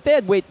shit. Like they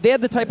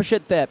had the type of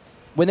shit that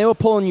when they were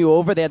pulling you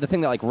over, they had the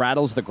thing that like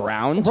rattles the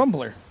ground.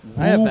 Rumbler.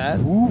 I have that.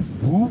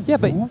 Yeah,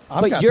 but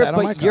I've got you're that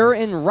on my car. you're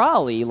in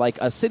Raleigh, like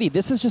a city.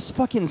 This is just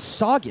fucking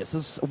Saugus.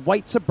 This is a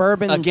white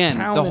suburban Again,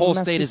 town the in whole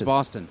state is Massachusetts.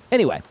 Boston.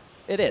 Anyway,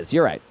 it is.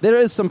 You're right. There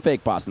is some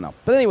fake Boston though.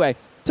 But anyway,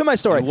 to my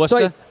story. And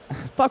Worcester?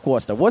 Fuck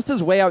Worcester.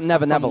 Worcester's way out in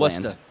Never I'm from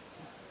Neverland. Worcester.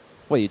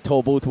 What, you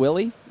Toll Booth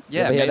Willie? Yeah,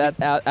 you ever hear maybe.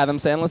 that Adam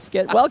Sandler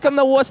skit? Welcome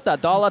to Worcester,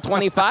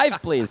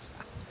 $1.25, please.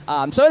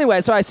 So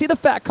anyway, I see the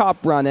fat cop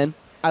running.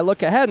 I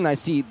look ahead and I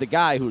see the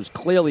guy who's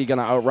clearly going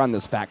to outrun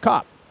this fat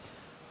cop.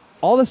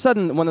 All of a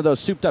sudden, one of those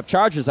souped-up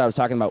Chargers I was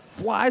talking about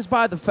flies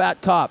by the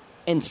fat cop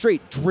and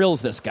straight drills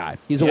this guy.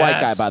 He's a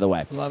white guy, by the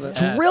way. Love it.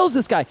 Drills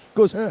this guy.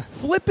 Goes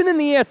flipping in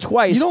the air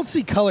twice. You don't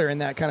see color in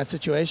that kind of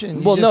situation.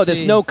 You Well, just no, there's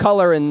see- no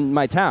color in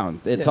my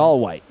town. It's all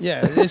white.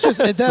 Yeah, it's just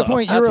at that So,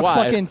 point you're that's a why.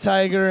 fucking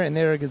tiger and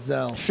they're a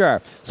gazelle.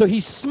 Sure. So he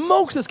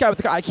smokes this guy with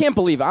the car. I can't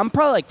believe it. I'm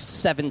probably like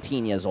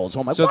 17 years old. So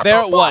I'm like, So what there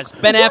the it was.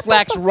 fuck? Ben What the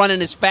Affleck's fuck?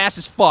 running as fast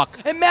as fuck.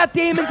 And Matt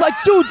Damon's like,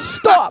 dude,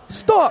 stop.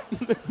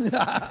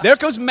 There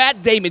comes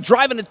Matt Damon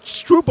driving a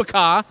Strooper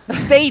car,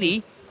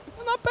 Stady.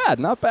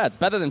 Not bad. It's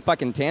better than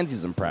fucking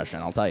Tansy's impression,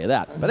 I'll tell you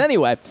that. But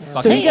anyway, so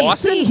Fucking he gets,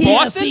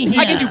 Boston?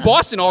 I can do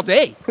Boston all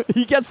day.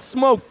 he gets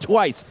smoked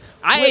twice.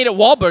 I ate at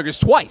Wahlburgers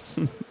twice.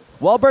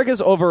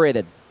 Wahlburgers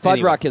overrated.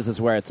 Anyway. Fuddruckers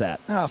is where it's at.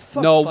 Oh,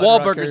 fuck No, Fuddruckers.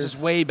 Wahlburgers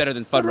is way better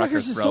than Fuddruckers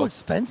Fuddruckers, is bro. so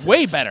expensive.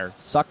 Way better.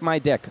 Suck my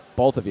dick,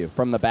 both of you,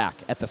 from the back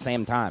at the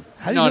same time.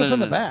 How do you No, do it no, from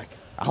no, the no. back?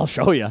 I'll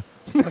show you.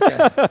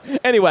 Okay.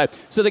 Anyway,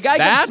 so the guy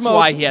gets That's smoked.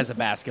 why he has a The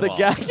basketball.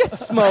 guy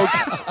gets smoked.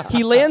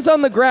 He lands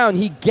on the ground.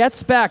 He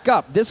gets back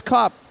up. This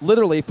cop,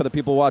 literally, for the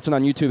people watching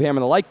on YouTube,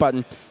 hammer the like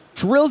button,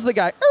 drills the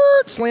guy,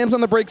 slams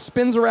on the brakes,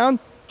 spins around,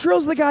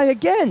 drills the guy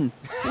again,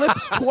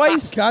 flips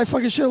twice. Guy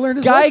fucking should have learned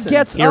his Guy lesson.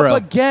 gets Hero.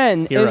 up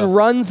again Hero. and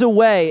runs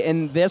away.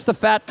 And there's the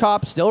fat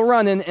cop still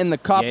running, and the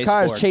cop EA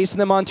car is Sports. chasing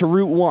them onto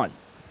Route 1.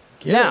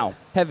 Get Now, it.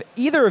 have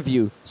either of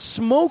you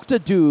smoked a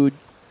dude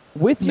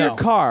with your No.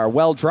 car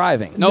while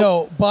driving? Nope.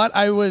 No, but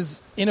I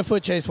was in a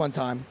foot chase one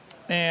time,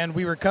 and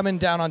we were coming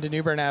down onto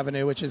New Bern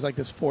Avenue, which is like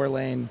this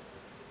 4-lane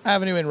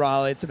avenue in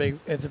Raleigh. It's a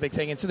big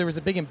thing, and so there was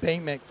a big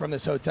embankment from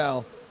this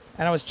hotel,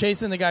 and I was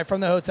chasing the guy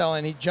from the hotel,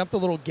 and he jumped the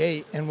little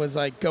gate and was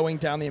like going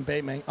down the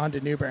embankment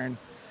onto New Bern,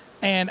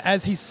 and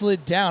as he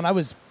slid down, I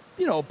was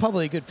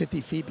probably a good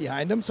 50 feet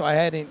behind him, so I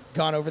hadn't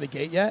gone over the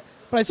gate yet,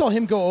 but I saw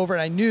him go over,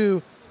 and I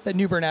knew that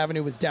New Bern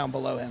Avenue was down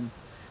below him,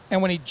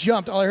 and when he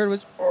jumped, all I heard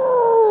was.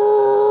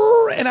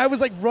 And I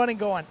was like running,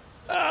 going,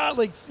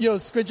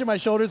 squinching my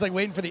shoulders, like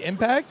waiting for the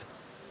impact.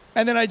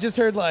 And then I just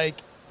heard like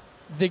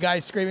the guy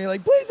screaming,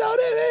 like, please don't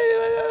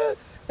hit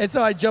me. And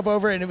so I jump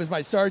over, and it was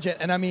my sergeant.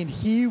 And I mean,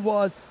 he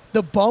was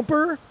the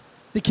bumper.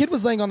 The kid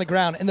was laying on the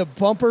ground, and the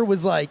bumper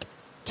was like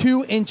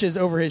 2 inches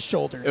over his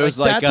shoulder. It was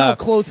like that's how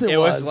close it was. It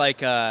was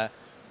like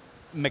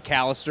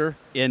McAllister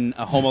in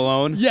Home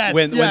Alone. Yes,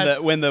 when yes.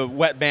 when the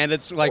wet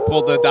bandits like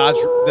pulled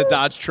the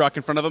Dodge truck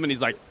in front of him, and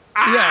he's like,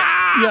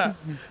 Yeah.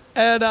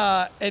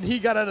 And he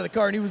got out of the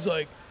car, and he was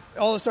like,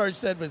 all the sergeant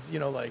said was,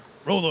 like,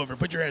 roll over,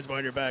 put your hands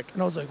behind your back.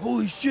 And I was like,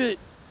 holy shit,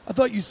 I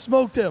thought you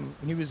smoked him.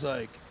 And he was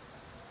like,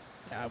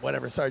 yeah,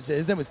 whatever, sergeant said.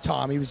 His name was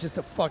Tom. He was just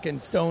a fucking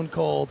stone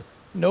cold,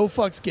 no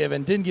fucks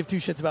given, didn't give two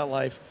shits about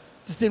life,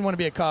 just didn't want to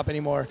be a cop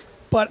anymore.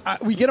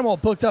 But we get him all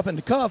booked up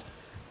and cuffed,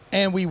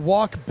 and we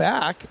walk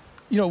back.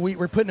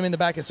 We're putting him in the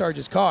back of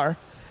Sarge's car,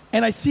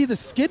 and I see the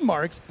skid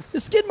marks.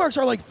 The skid marks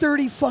are like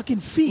 30 fucking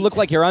feet. Look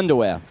like your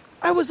underwear.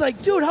 I was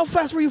like, dude, how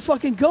fast were you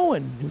fucking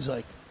going? He was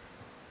like,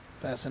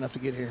 fast enough to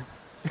get here.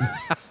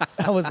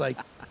 I was like,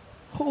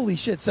 holy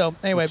shit. So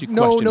anyway, What's your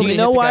no, question? nobody Do you hit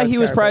know the guy why with he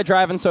the was car, probably but-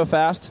 driving so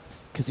fast?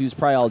 Because he was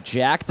probably all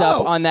jacked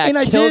up Oh, on that and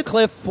I did-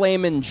 Killcliff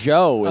Flamin'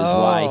 Joe is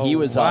why he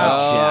was all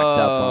wow. jacked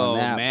up on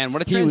that. Oh, man,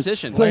 what a He was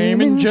transition.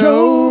 Flamin'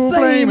 Joe,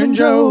 Flamin'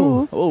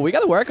 Joe. Oh, we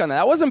got to work on that.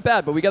 That wasn't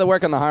bad, but we got to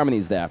work on the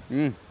harmonies there.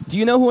 Do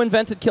you know who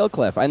invented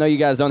Killcliff? I know you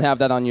guys don't have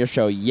that on your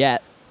show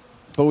yet,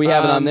 but we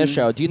have it on this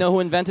show. Do you know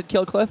who invented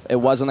Killcliff? It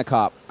wasn't a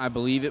cop. I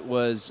believe it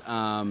was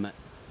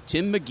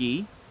Tim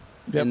McGee,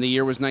 Yep. and the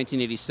year was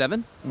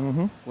 1987.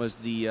 Mm-hmm. Was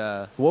the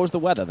What was the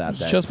weather that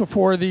day? Just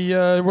before the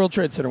World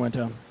Trade Center went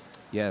down.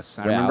 yes,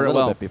 I Yeah, remember a it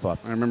little well. bit before.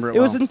 I remember it. It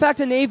was, well. in fact,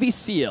 a Navy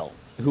SEAL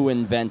who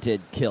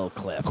invented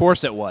Killcliff. Of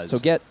course, it was. So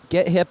get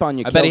hip on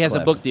your I bet he has a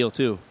Killcliff. book deal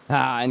too.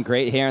 And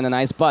great hair and a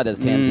nice butt, as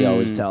Tansy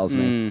always tells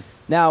me.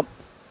 Now,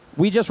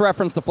 we just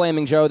referenced the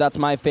Flaming Joe. That's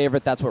my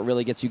favorite. That's what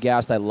really gets you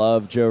gassed. I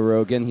love Joe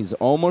Rogan. He's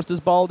almost as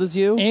bald as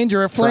you. And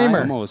you're a Trying.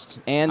 flamer. Almost.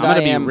 And I'm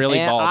gonna I be am really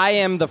and bald. I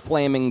am the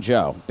Flaming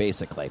Joe,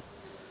 basically.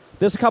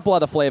 There's a couple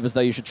other flavors,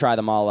 though. You should try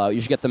them all out.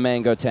 You should get the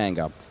Mango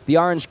Tango. The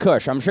Orange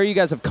Kush. I'm sure you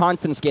guys have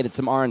confiscated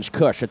some Orange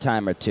Kush a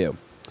time or two.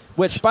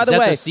 Which, by Is the that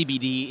way, the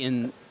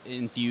CBD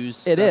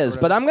infused? it stuff is. or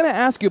But whatever? I'm going to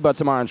ask you about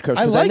some Orange Kush.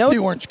 I 'cause like know the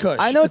Orange Kush.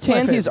 I know It's my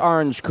Tansy's favorite.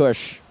 Orange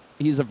Kush.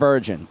 He's a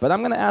virgin. But I'm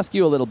going to ask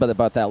you a little bit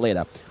about that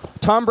later.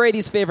 Tom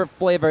Brady's favorite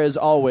flavor is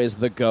always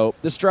the GOAT,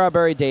 the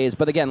Strawberry Days.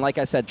 But again, like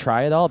I said,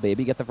 try it all,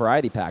 baby. Get the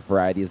variety pack.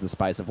 Variety is the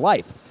spice of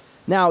life.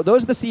 Now,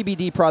 those are the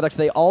CBD products.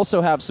 They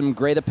also have some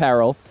great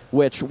apparel,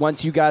 which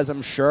once you guys,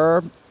 I'm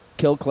sure,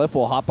 Killcliff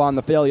will hop on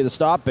the failure to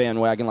stop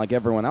bandwagon like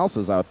everyone else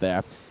is out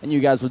there. And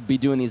you guys would be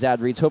doing these ad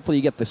reads. Hopefully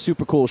you get the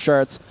super cool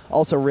shirts.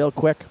 Also, real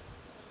quick,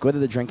 go to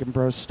the Drinking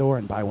Bros store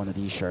and buy one of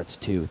these shirts,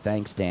 too.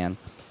 Thanks, Dan.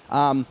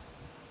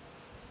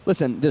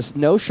 Listen, there's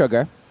no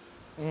sugar,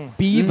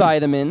 B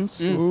vitamins,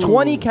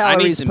 20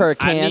 calories per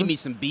can. I need me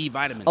some B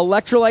vitamins.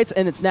 Electrolytes,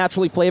 and it's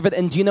naturally flavored.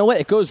 And do you know what?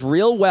 It goes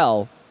real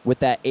well with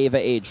that Ava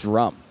aged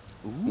rum.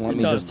 Let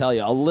me just tell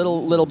you, a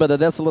little bit of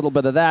this, a little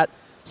bit of that.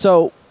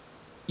 So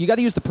you got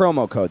to use the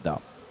promo code,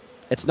 though.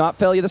 It's not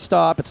Failure to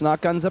Stop. It's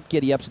not Guns Up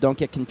Giddy Up, so don't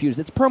get confused.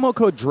 It's promo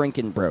code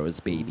Drinkin' Bros,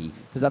 baby,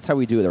 because that's how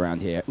we do it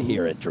around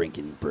here at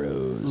Drinkin'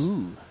 Bros.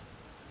 Ooh.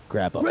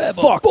 Grab a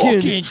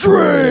fucking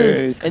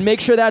drink! And make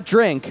sure that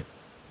drink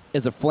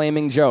is a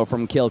Flaming Joe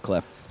from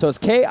Killcliff. So it's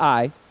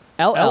KILLCLIFF.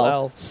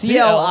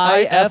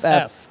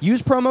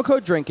 Use promo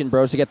code Drinkin'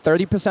 Bros to get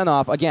 30%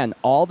 off. Again,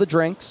 all the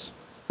drinks,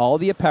 all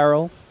the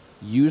apparel.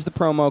 Use the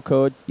promo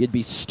code. You'd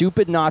be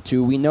stupid not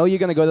to. We know you're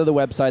going to go to the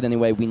website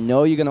anyway. We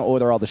know you're going to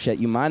order all the shit.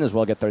 You might as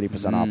well get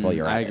 30% off while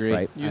you're at agree. it,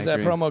 right? Use I that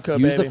agree. promo code,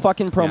 Use baby. the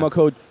fucking promo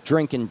code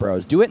Drinkin'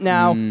 Bros. Do it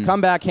now.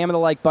 Come back, hammer the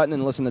like button,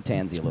 and listen to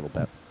Tansy a little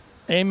bit.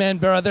 Amen,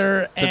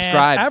 brother.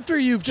 Subscribe. And after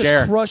you've just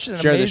Share. crushed an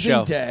Share the amazing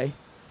show. day,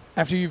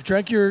 after you've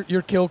drank your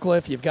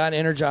Killcliff, you've gotten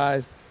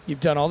energized,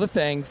 you've done all the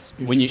things,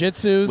 your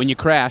jiu-jitsus, when you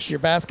crash, your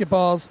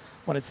basketballs,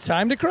 when it's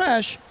time to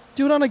crash,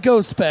 do it on a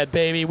Ghost Bed,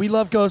 baby. We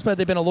love Ghost Bed.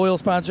 They've been a loyal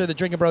sponsor of the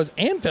Drinkin' Bros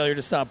and Failure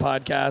to Stop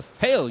podcast.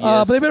 Hell yes.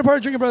 But they've been a part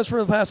of Drinkin' Bros for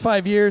the past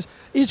 5 years.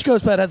 Each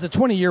Ghost Bed has a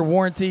 20-year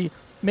warranty,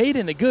 made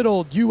in the good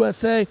old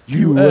USA.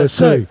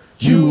 USA.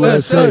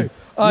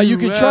 You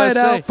can try it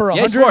out for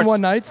Yay, 101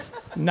 sports. nights,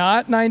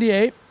 not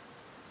 98,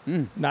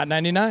 not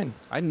 99,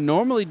 I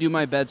normally do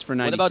my beds for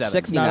 97. What about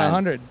 60? not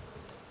 99.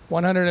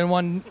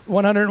 100.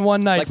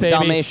 101 nights, Like the baby.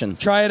 Dalmatians.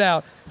 Try it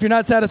out. If you're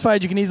not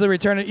satisfied, you can easily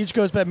return it. Each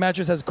Ghost Bed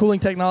mattress has cooling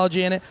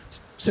technology in it,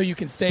 so you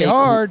can stay cool.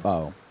 hard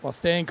Oh. while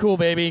staying cool,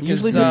 baby. 'cause,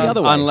 Usually do the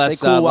other way. Unless,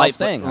 Stay cool while Lightfoot,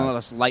 staying hard.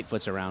 unless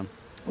Lightfoot's around.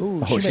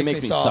 Ooh, Oh, she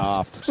makes me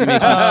soft. She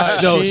makes me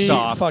so she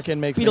soft. fucking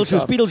makes me Beetlejuice,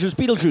 soft.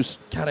 Beetlejuice.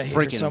 God, I hate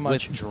her Freaking so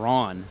much.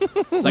 withdrawn.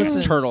 It's like Listen.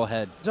 a turtle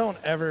head. Don't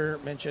ever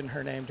mention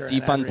her name during an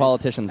Defund ad read.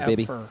 politicians,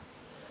 baby. Ever.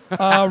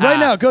 Right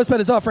now,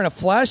 GhostBed is offering a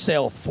flash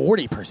sale of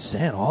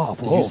 40%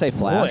 off. Did you say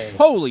flash? Boy.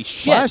 Holy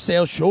shit. Flash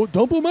sale,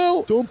 dump them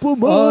out. Dump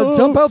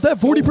out that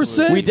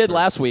 40%. We did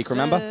last week,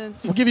 remember?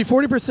 We'll give you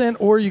 40%,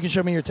 or you can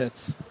show me your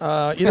tits.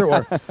 Either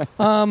or.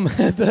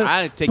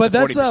 I take But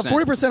the that's 40%.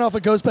 40% off a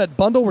GhostBed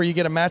bundle where you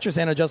get a mattress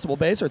and adjustable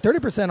base, or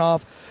 30%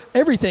 off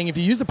everything if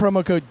you use the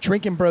promo code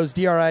Drinkin' Bros,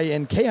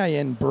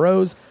 DRINKIN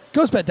Bros,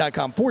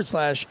 ghostbed.com/.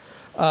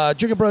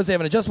 Drinkin' Bros, they have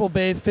an adjustable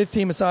base,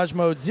 15 massage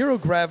modes, 0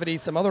 gravity,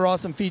 some other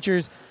awesome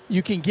features.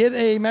 You can get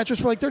a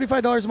mattress for like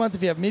 $35 a month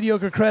if you have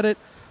mediocre credit.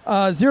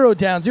 0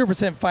 down,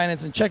 0%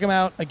 finance, and check them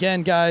out.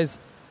 Again, guys,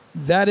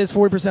 that is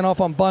 40% off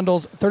on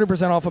bundles,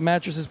 30% off on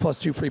mattresses plus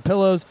 2 free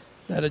pillows.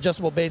 That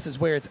adjustable base is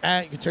where it's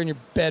at. You can turn your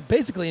bed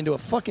basically into a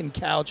fucking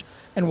couch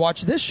and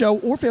watch this show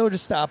or Failure to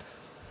Stop.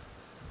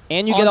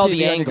 And you On get all TV the on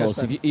your angles.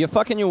 GhostBed. If you're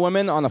fucking your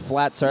woman on a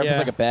flat surface Yeah.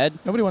 like a bed,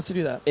 Nobody wants to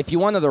do that. if you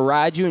wanted to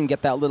ride you and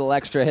get that little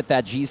extra, hit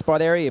that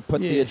G-spot area, you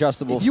put the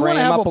adjustable if you frame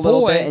wanna have up a a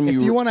little boy, bit, and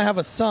if you want to have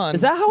a son,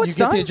 Is that how you it's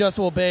get done? the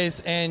adjustable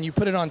base and you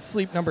put it on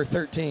sleep number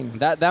 13.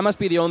 That must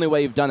be the only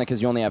way you've done it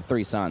because you only have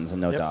 3 sons and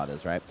no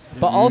daughters, right?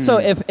 But also,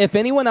 if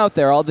anyone out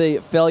there, all the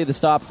Failure to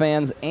Stop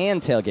fans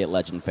and Tailgate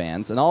Legend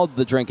fans, and all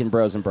the Drinkin'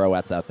 Bros and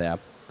Broettes out there,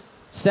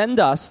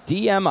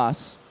 DM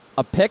us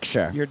a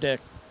picture Your dick.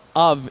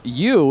 of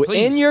you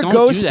Please, in your don't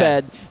ghost do that.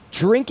 bed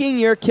drinking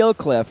your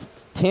Killcliff.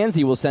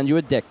 Tansy will send you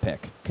a dick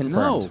pic.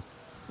 Confirmed.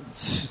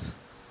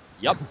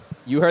 Yep.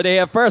 You heard it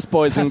here first,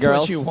 boys and That's girls.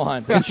 what you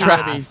want. It's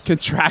gotta be-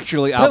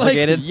 Contractually But like,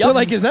 obligated. but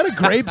like, is that a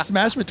grape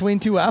smashed between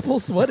 2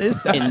 apples? What is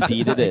that?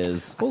 Indeed it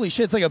is. Holy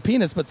shit, it's like a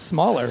penis, but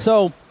smaller.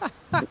 So,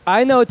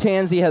 I know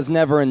Tansy has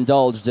never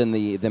indulged in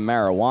the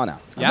marijuana.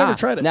 I've never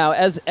tried it. Now,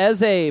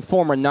 as a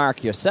former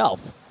narc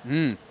yourself,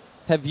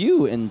 have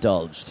you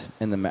indulged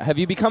in the have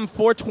you become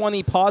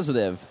 420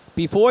 positive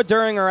before,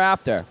 during, or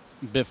after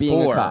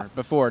being a cop?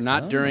 Before,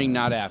 not during,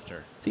 not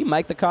after. See,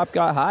 Mike the Cop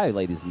got high,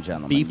 ladies and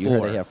gentlemen. You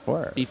heard it here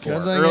first. Before.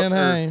 'Cause I get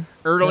high.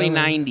 Early Yeah.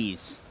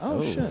 90s.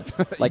 oh,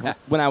 shit. Like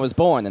when I was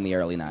born in the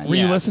early 90s. Were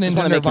you Yeah. listening Just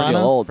to want to make you Nirvana?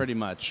 feel old. Pretty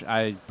much.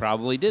 I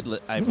probably did.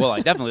 I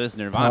definitely listened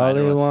to Nirvana. I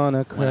don't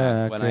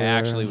know. When I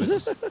actually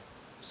was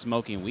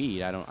smoking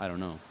weed, I don't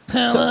know.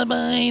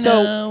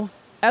 So,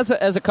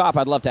 as a cop,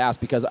 I'd love to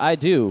ask because I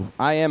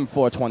am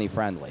 420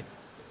 friendly.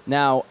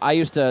 Now, I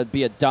used to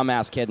be a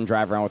dumbass kid and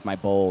drive around with my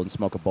bowl and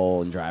smoke a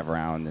bowl and drive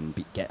around and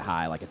get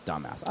high like a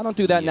dumbass. I don't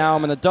do that now.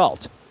 I'm an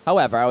adult.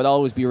 However, I would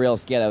always be real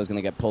scared I was going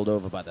to get pulled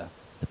over by the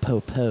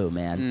po-po,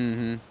 man.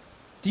 Mm-hmm.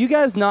 Do you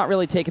guys not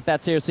really take it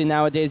that seriously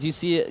nowadays? You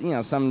see,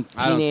 some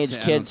I don't- teenage I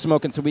kid don't-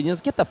 smoking some weed, you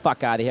just get the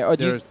fuck out of here. Or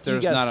do you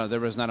guys, There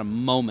was not a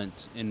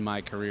moment in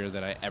my career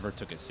that I ever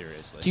took it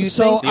seriously. do you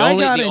So think... the I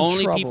only got the in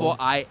only trouble. people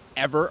I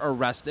ever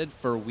arrested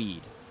for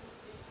weed,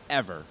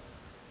 ever,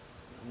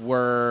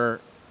 were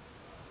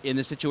in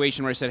the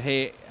situation where I said,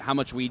 "Hey, how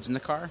much weed's in the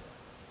car?"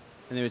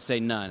 And they would say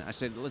none. I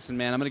said, "Listen,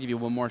 man, I'm gonna give you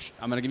one more.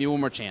 I'm gonna give you one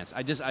more chance.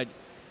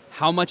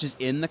 How much is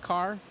in the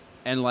car?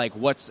 And like,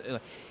 what's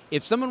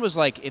if someone was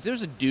like, if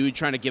there's a dude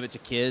trying to give it to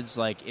kids,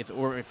 like, if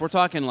we're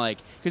talking like,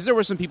 because there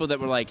were some people that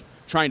were like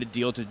trying to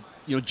deal to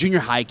junior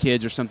high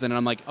kids or something, and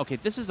I'm like, okay,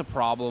 this is a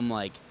problem.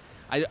 Like,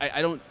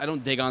 I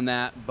don't dig on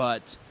that,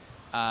 but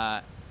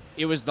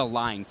it was the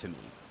lying to me.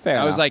 Fair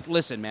I was enough. like,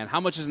 listen, man, how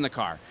much is in the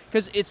car?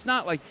 Because it's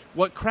not like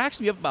what cracks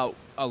me up about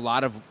a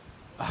lot of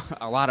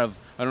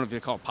I don't know if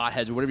you call it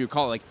potheads or whatever you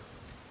call it, like,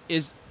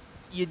 is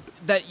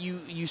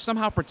you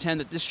somehow pretend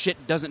that this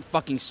shit doesn't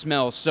fucking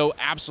smell so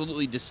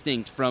absolutely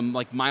distinct from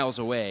like miles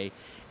away.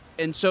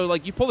 And so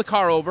like you pull the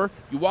car over,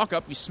 you walk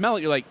up, you smell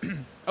it, you're like,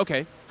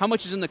 okay, how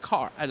much is in the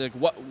car? I'm like,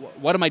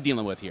 what am I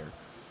dealing with here?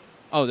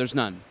 Oh, there's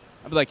none.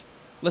 I'd be like,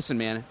 listen,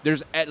 man,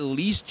 there's at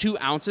least 2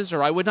 ounces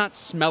or I would not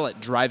smell it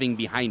driving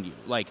behind you.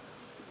 Like,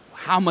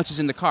 how much is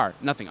in the car?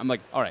 Nothing. I'm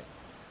like, all right,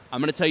 I'm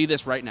going to tell you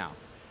this right now.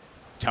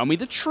 Tell me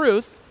the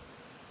truth.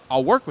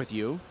 I'll work with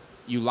you.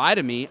 You lie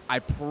to me, I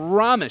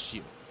promise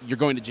you're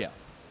going to jail.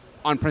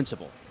 On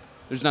principle.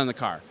 There's none in the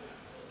car.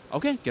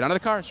 Okay, get out of the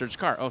car, search the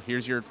car. Oh,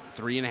 here's your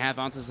 3.5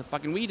 ounces of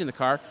fucking weed in the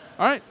car.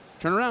 All right,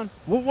 turn around.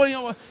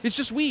 What it's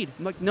just weed.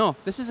 I'm like, no,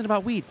 this isn't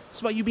about weed.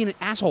 It's about you being an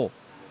asshole.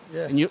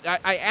 Yeah. And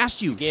I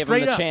asked you gave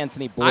straight him the up. chance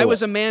and he blew I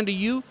was it. a man to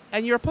you,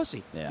 and you're a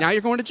pussy. Yeah. Now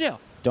you're going to jail.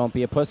 Don't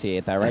be a pussy.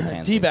 Ain't that right,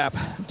 Tansy?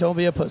 DBAP. Don't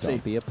be a pussy.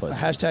 Don't be a pussy.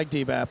 Hashtag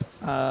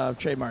DBAP.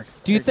 Trademark.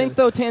 Do you think,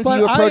 though, Tansy, But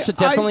you approached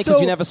it I- differently because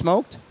so- you never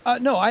smoked?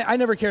 No, I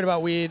never cared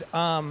about weed.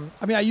 I mean,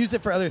 I use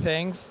it for other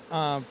things,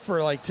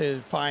 for like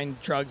to find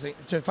drugs,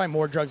 to find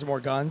more drugs and more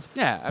guns.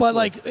 Yeah, But absolutely.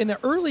 like in the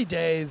early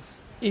days,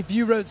 if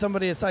you wrote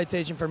somebody a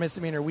citation for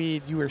misdemeanor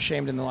weed, you were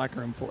shamed in the locker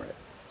room for it.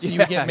 So you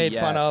would get made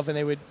fun yes. of, and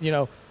they would,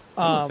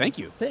 thank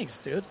you.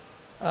 Thanks, dude.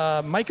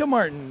 Micah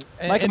Martin,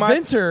 Micah Martin.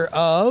 inventor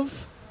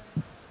of.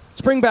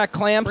 Springback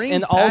Clamps, Bring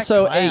and back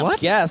also clamps.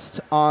 a guest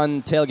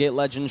on Tailgate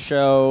Legends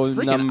show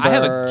Freaking, number I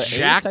have a 8,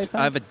 jacked. think?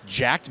 I have a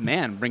jacked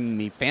man bringing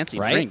me fancy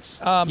Right? drinks.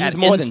 He's At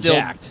more than Instilled-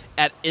 jacked.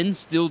 At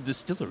Instilled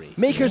Distillery.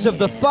 Makers of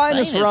the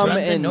finest rum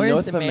in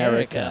North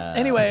America.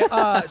 Anyway,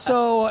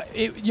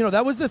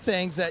 that was the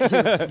things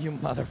that you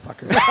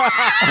motherfuckers.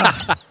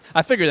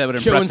 I figured that would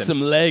impress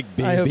him. leg,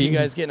 baby. I hope you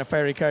guys get in a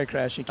fiery car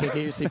crash. You can't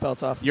get your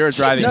seatbelts off. You're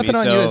driving Nothing me,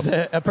 on so- you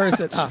as a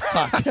person.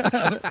 Fuck.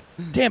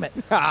 Damn it.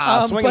 Swing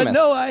and but miss.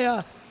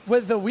 no,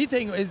 with the weed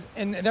thing is,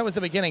 and that was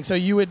the beginning. So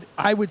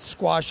I would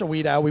squash a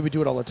weed out. We would do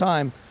it all the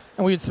time,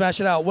 and we would smash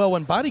it out. Well,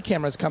 when body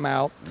cameras come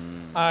out,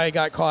 I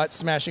got caught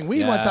smashing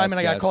weed one time, and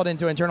I got called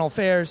into internal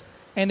affairs,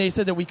 and they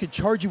said that we could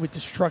charge you with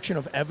destruction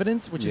of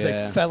evidence, which is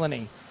a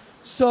felony.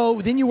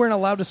 So then you weren't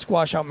allowed to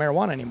squash out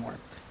marijuana anymore.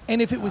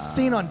 And if it was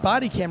seen on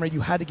body camera, you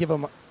had to give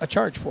them a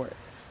charge for it.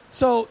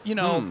 So,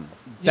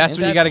 That's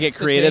when you got to get the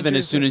creative, and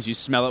dangers as soon of- as you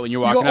smell it when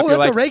you're you walking go, up, oh, you're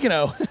that's like,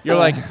 oregano. you're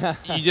like,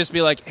 you just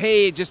be like,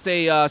 hey, just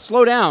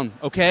slow down,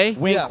 okay?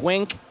 Wink, Yeah.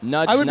 wink,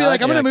 nudge, I would be nudge.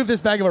 like, I'm going to move this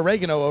bag of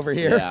oregano over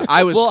here. Yeah,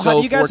 I was Well, how so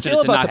do you guys fortunate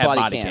feel to about not the have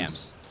body body cams?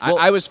 cams. Well,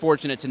 I was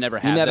fortunate to never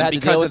have You never them had to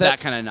because deal of with that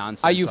it? kind of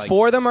nonsense. Are you like,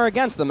 for them or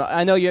against them?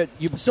 I know you're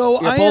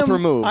So you're I both am,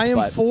 removed. I am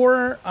but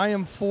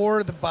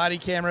for the body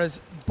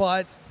cameras,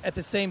 but at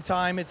the same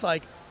time, it's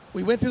like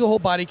we went through the whole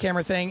body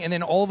camera thing, and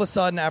then all of a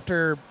sudden,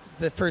 after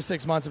the first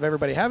 6 months of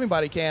everybody having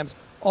body cams,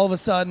 all of a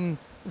sudden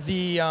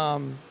the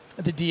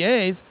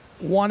DAs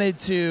wanted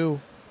to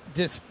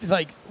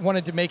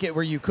wanted to make it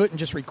where you couldn't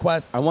just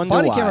request I wonder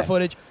body why. camera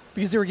footage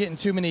because they were getting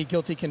too many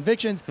guilty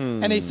convictions,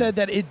 and they said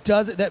that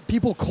that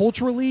people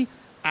culturally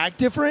act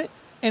different.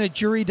 And a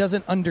jury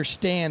doesn't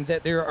understand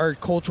that there are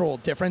cultural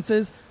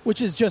differences,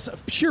 which is just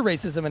sheer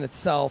racism in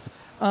itself.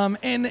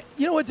 And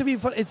you know what? To be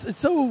fun, it's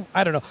so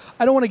I don't know.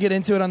 I don't want to get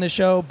into it on this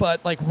show,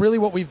 but like really,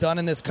 what we've done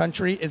in this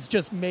country is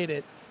just made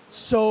it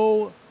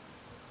so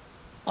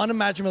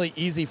unimaginably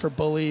easy for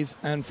bullies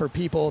and for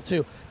people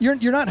to.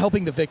 You're not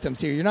helping the victims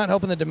here. You're not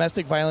helping the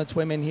domestic violence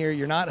women here.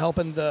 You're not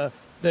helping the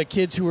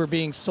kids who are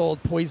being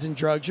sold poison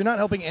drugs. You're not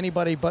helping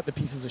anybody but the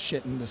pieces of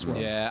shit in this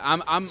world. Yeah,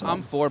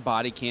 I'm for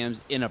body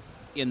cams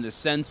in the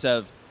sense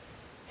of,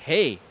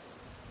 hey,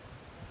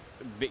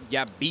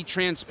 be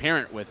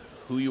transparent with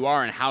who you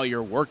are and how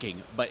you're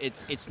working, but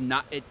it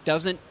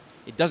doesn't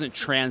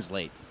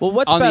translate. Well,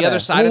 what's on the better? other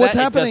side Well, of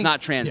that? It does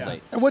not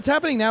translate. And what's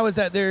happening now is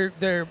that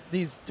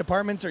these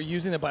departments are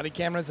using the body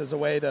cameras as a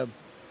way to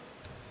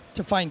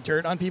find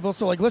dirt on people.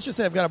 So, like, let's just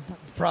say I've got a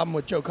problem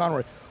with Joe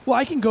Conroy. Well,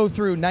 I can go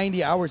through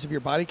 90 hours of your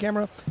body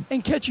camera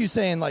and catch you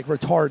saying, like,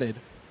 retarded.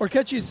 Or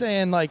catch you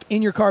saying, like,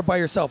 in your car by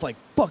yourself, like,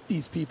 fuck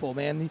these people,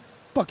 man. The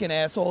fucking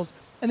assholes.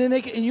 And then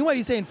and you might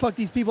be saying, fuck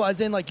these people, as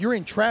in, like, you're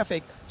in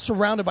traffic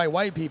surrounded by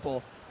white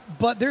people.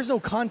 But there's no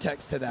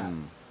context to that.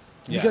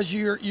 Because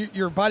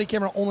your body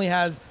camera only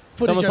has it's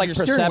footage almost of like your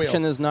steering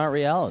perception wheel. is not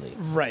reality.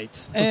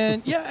 Right.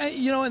 And yeah,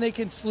 and they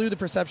can slew the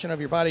perception of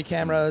your body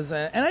cameras.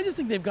 And I just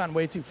think they've gone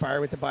way too far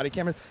with the body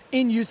cameras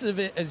in use of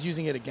it as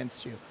using it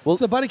against you. Well,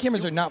 so the body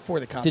cameras are not for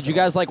the cops. Did you at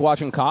all. guys like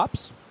watching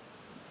Cops?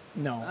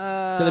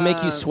 No. Did it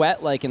make you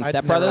sweat like in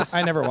Step Brothers?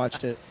 I never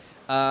watched it.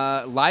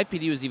 Live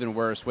PD was even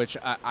worse, which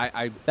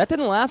I That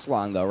didn't last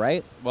long though,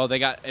 right? well,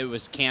 it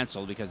was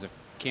canceled because of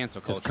cancel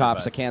Because culture.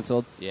 Cops but- are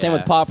canceled. Yeah. Same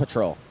with Paw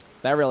Patrol.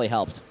 That really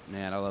helped.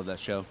 Man, I love that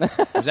show.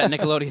 Was that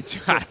Nickelodeon too?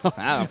 I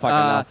don't fucking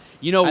know.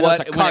 You know I know what?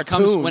 it's a When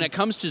cartoon. it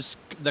comes to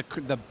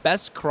the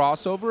best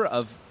crossover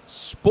of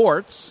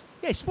sports,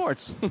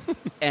 sports,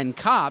 and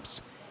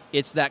cops,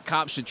 it's that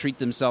cops should treat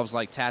themselves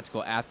like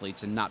tactical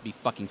athletes and not be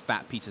fucking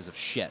fat pieces of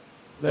shit.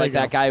 There Like you go.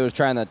 that guy who was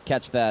trying to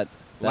catch that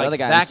Like other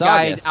guy. that in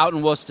guy Saugus. out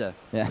in Worcester.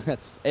 Yeah,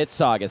 it's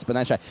Saugus, but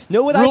nice try.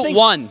 No, what I Route think.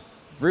 1.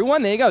 Route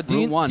 1, there you go.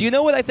 Route 1. Do you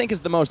know what I think is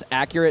the most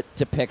accurate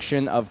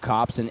depiction of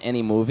cops in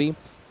any movie?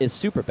 Is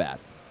Superbad.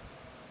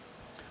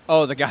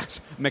 Oh, the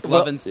guys,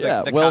 McLovin's.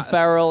 Will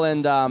Ferrell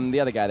and the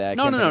other guy there. I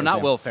No, can't think of his not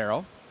name. Will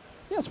Ferrell.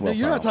 Yes, No, Will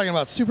you're not Ferrell. talking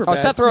about Superbad. Oh,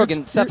 Seth Rogen.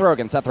 You're- Seth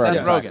Rogen. Seth Sorry.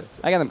 Rogen.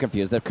 I got them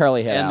confused. They're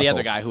curly hair And the other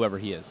assholes. guy, whoever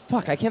he is.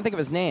 Fuck, I can't think of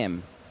his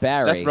name.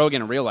 Barry. Seth Rogen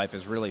in real life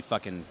is really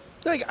fucking.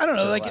 Like, I don't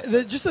know.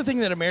 Like, just the thing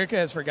that America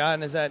has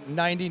forgotten is that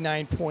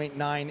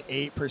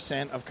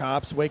 99.98% of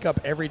cops wake up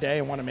every day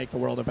and want to make the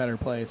world a better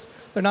place.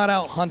 They're not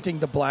out hunting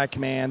the black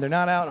man. They're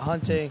not out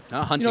hunting.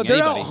 Not hunting they're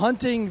anybody. out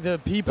hunting the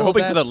people. They're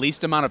hoping that, for the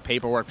least amount of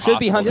paperwork Should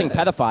be possible. hunting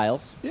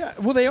pedophiles. Yeah,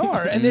 well, they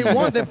are, and they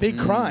want the big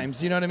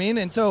crimes. You know what I mean?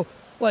 And so,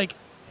 like,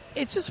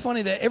 it's just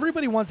funny that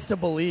everybody wants to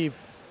believe.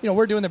 You know,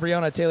 we're doing the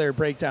Breonna Taylor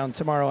breakdown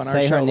tomorrow on our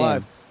Say her show name.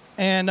 live,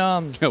 and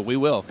Yeah, we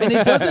will. and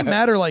it doesn't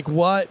matter like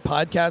what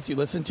podcast you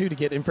listen to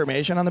get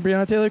information on the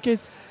Breonna Taylor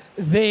case.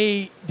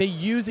 They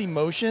use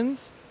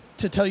emotions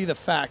to tell you the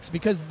facts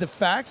because the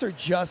facts are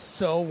just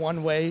so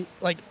one way.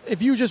 Like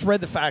if you just read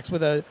the facts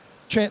with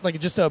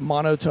just a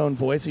monotone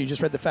voice and you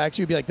just read the facts,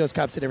 you'd be like, those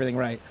cops did everything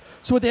right.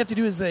 So what they have to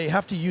do is they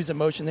have to use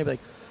emotion. They'd be like,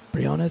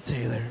 Breonna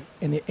Taylor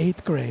in the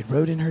 8th grade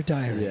wrote in her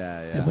diary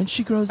that when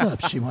she grows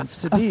up, she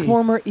wants to be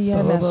former blah,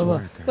 EMS blah, blah, blah.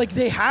 worker. Like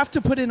they have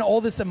to put in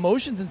all this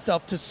emotions and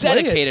stuff to sway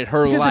Dedicated it.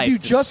 her because life if you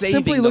to just saving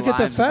simply the look at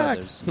the lives of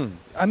facts, others.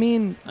 I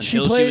mean, Until she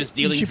was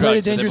dealing she played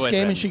a drugs with her dangerous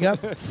game and boyfriend. she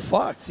got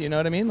fucked. You know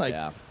what I mean? Like,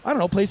 Yeah. I don't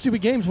know, play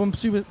stupid games, win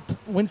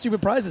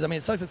stupid prizes. I mean,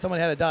 it sucks that someone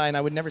had to die, and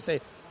I would never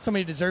say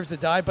somebody deserves to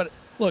die. But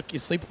look, you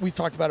sleep. We've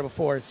talked about it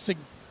before.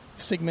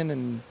 Sigmund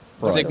and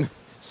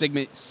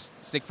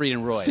Siegfried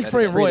and Roy.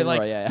 Siegfried and Roy. and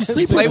Like Roy, yeah. you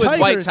sleep Play with with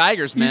white tigers.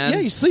 tigers,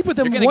 man. You sleep with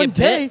them You're gonna one get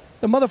day, bit.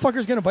 the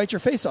motherfucker's gonna bite your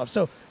face off.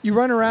 So you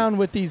run around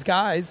with these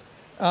guys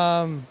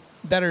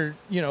that are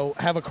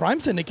have a crime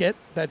syndicate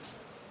that's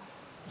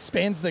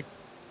spans the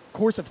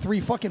course of 3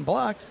 fucking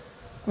blocks.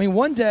 I mean,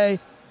 one day,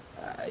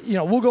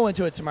 we'll go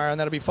into it tomorrow and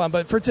that'll be fun.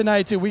 But for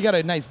tonight too, we got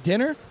a nice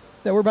dinner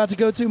that we're about to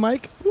go to,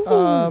 Mike. With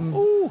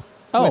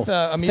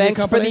Amelia thanks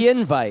Company. for the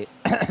invite.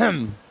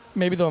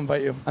 Maybe they'll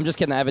invite you. I'm just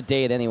kidding. I have a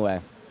date anyway.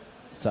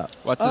 What's up?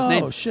 What's his Oh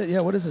name? shit! Yeah,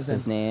 what is his name?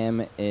 His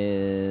name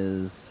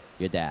is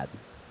your dad.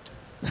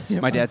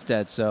 My dad's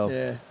dead, so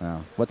Yeah,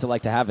 Oh. What's it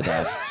like to have a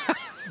dad?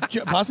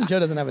 Boston Joe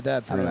doesn't have a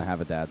dad. For I don't real.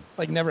 have a dad.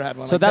 Like never had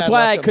one. So Like, that's dad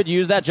why I left him. could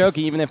use that joke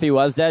even if he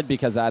was dead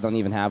because I don't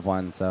even have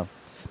one. So,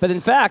 but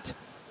in fact,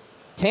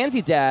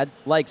 Tansy dad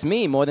likes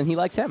me more than he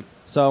likes him.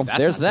 So that's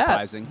there's not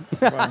that.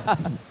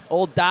 surprising.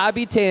 Old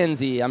Dobby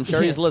Tansy. I'm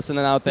sure he's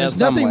listening out there There's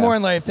somewhere. nothing more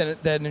in life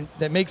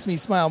that makes me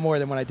smile more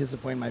than when I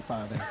disappoint my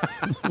father.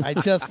 I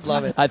just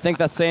love it I think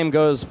the same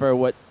goes for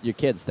what your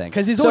kids think.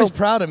 because he's So- always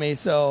proud of me.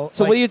 So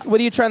So like, what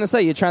are you trying to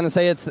say? You're trying to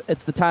say it's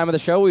the time of the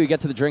show where you get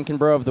to the drinking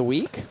bro of the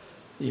week?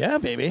 yeah,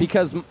 baby.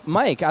 Because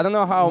Mike, I don't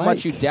know how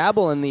much you Mike.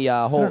 dabble in the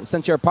whole.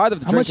 Since you're a part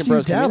of the How much drinking do you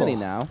bros community dabble?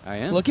 now, I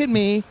am. Look at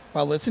me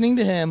while listening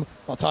to him,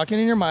 while talking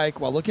in your mic,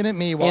 while looking at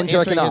me, while And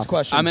jerking answering his off.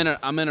 question.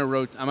 I'm in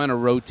a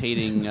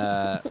rotating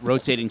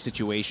rotating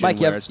situation Mike,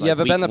 where it's like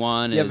ever week been to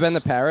one you ever is, been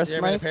to Paris, you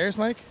ever been Mike? to Paris,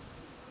 Mike?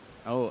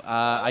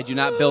 I do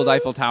not build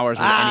Eiffel Towers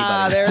with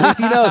anybody. There it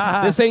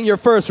is. This ain't your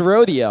first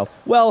rodeo.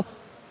 Well,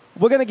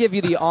 we're gonna give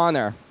you the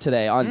honor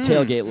today on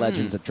Tailgate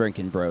Legends at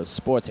Drinking Bros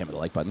Sports. Hammer the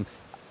like button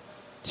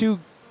to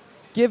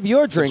give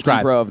your drinking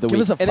Subscribe. bro of the Give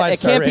week. us a And it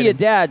 5-star can't be a rating.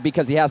 dad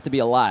because he has to be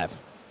alive.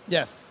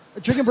 Yes.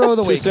 Drinking bro of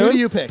the Too week. soon? Who do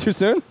you pick? Too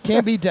soon?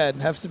 Can't be dead.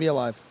 Has to be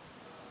alive.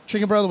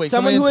 Drinking bro of the week.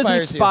 Someone Somebody who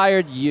has inspires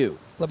inspired you.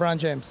 you. LeBron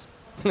James.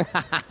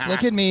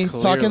 Look at me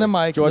Clearly. talking to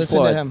Mike. George listen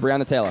Floyd, to him.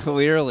 Breonna Taylor.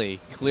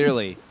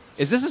 Clearly.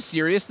 Is this a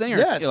serious thing? Or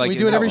Yes, like, we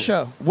is do it this- every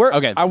show. Are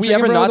Okay. we Drinking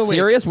ever bro of not the week.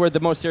 serious? We're the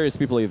most serious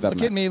people you've ever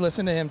Look met. at me.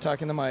 Listen to him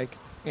talking to Mike.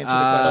 Answer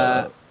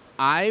the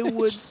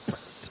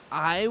question.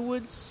 I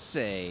would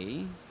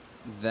say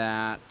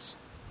that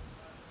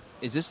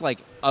is this like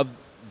of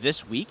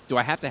this week? Do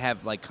I have to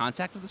have like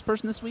contact with this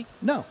person this week?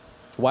 No.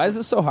 Why is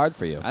this so hard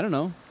for you? I don't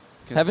know.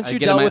 'Cause Haven't I you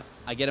get dealt in my- with-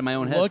 I get in my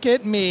own head. Look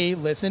at me.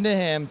 Listen to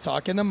him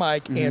talking to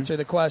Mike. Answer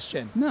the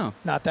question. No,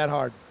 Not that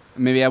hard.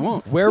 maybe I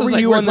won't. Where It was were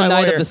like, you where's on the my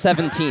night lawyer? of the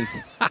 17th?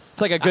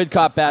 It's like a good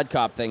cop, bad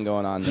cop thing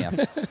going on there.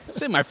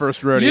 This ain't my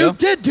first rodeo. You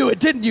did do it,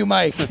 didn't you,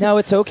 Mike? No,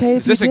 it's okay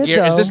if Is this you a did,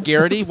 is though. this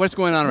Garrity? What's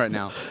going on right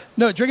now?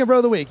 No, drinking bro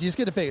of the week. You just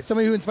get to pick it.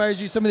 Somebody who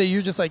inspires you. Somebody that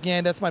you're just like,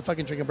 yeah, that's my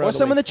fucking drinking bro. Or of the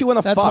someone week. that you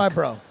wanna That's fuck. my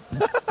bro.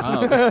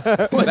 Oh,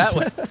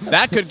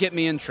 that could get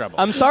me in trouble.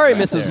 I'm sorry,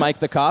 Right Mrs. there. Mike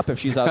the cop, if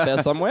she's out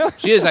there somewhere.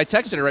 She is. I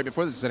texted her right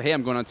before this. Said, "Hey,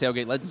 I'm going on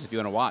Tailgate Legends. If you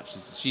want to watch."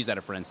 She's at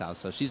a friend's house,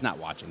 so she's not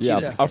watching. She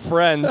doesn't, a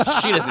friend.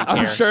 she doesn't care.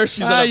 I'm sure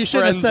she's at a You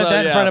should have friend's, said that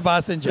in yeah. front of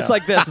Boston Joe. It's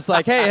like this. It's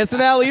like, hey, it's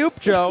an alley-oop,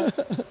 Joe.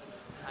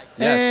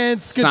 And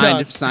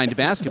skadunk. Signed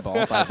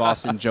basketball by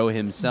Boston Joe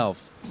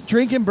himself.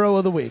 Drinking bro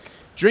of the week.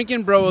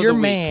 Drinking bro of Your the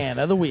week. man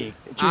of the week.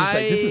 You're just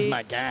like, this is I-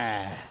 my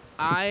guy.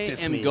 I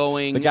Diss am me.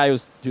 going. The guy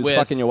who's with-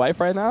 fucking your wife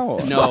right now?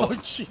 Or? No. Oh,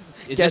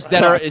 Jesus. Is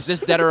this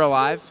dead or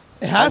alive?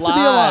 It has to be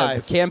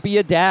alive. Can't be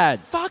a dad.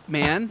 Fuck,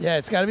 man. Yeah,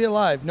 it's got to be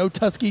alive. No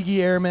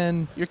Tuskegee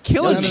Airmen. You're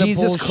killing None me. of the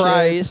Jesus bullshit.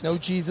 Christ. No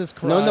Jesus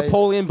Christ. No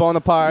Napoleon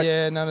Bonaparte.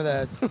 Yeah, none of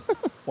that.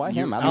 Why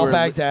him? I Al don't know.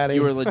 Baghdadi.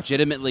 You were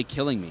legitimately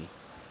killing me.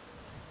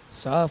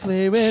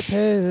 Softly with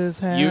his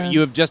hands. You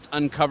have just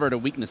uncovered a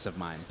weakness of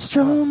mine.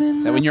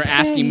 Strumming That when you're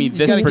asking me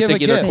this gotta give a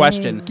particular gift.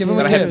 question, Give him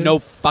that a I have gift. no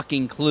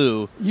fucking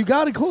clue You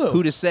got a clue.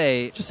 who to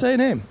say. Just say a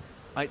name.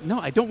 No,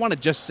 I don't want to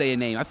just say a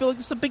name. I feel like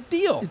this is a big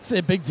deal. It's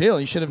a big deal.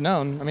 You should have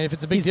known. I mean, if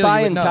it's a big He's deal, you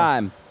buying would know.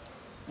 time.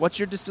 What's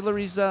your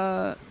distillery's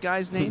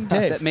guy's name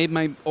Dave. that made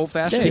my old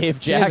fashioned? Dave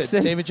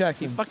Jackson. David He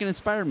Jackson. fucking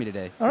inspired me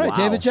today. All right, Wow.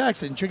 David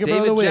Jackson. Drink David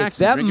of the week.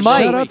 Jackson. That Drink it might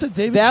for Shout the out week. to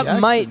David that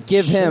Jackson. might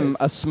give him Shit.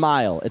 a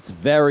smile. It's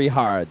very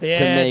hard to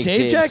Yeah, make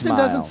Dave Jackson smile.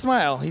 doesn't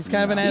smile. He's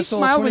kind of an He asshole.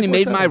 smiled when he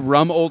made my 24/7.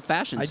 rum old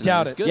fashioned. I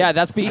doubt it. Yeah,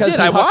 that's because did.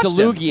 he I hooked a watched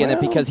him. loogie in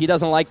it Well, because he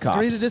doesn't like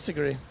Agree to cops.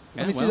 disagree.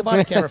 Let me see well. the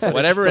body camera footage.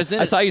 Whatever is in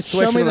I it. saw you Show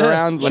me swishing the-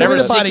 around. show me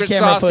Whatever the body secret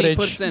camera sauce he footage.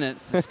 puts in it.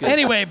 That's good.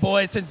 Anyway,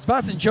 boys, since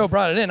Boston Joe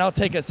brought it in, I'll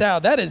take us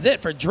out. That is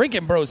it for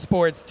Drinking Bro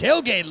Sports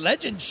Tailgate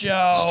Legend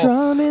Show.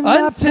 Strumming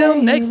my Until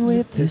pain next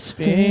with his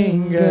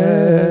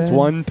fingers.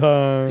 One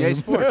time. Yay,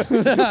 sports.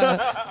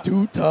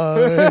 2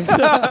 times.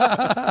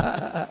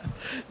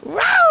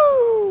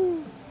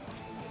 Woo!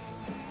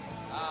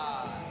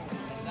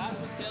 And that's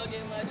what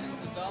Tailgate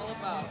Legends is all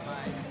about,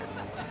 Mike.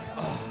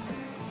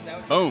 Is that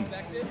what Boom.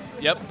 expected?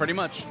 Yep, pretty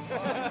much.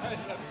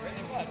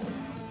 Pretty much.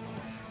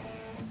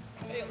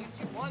 Hey, at least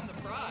you won the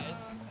prize.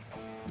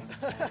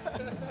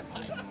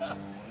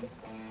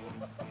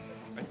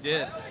 I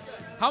did.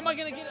 How am I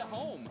going to get it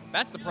home?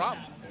 That's the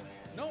problem.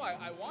 No,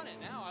 I want it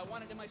now. I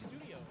want it in my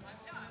studio.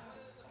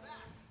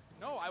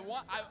 No, I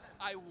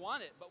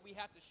want it, but we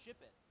have to ship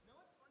it.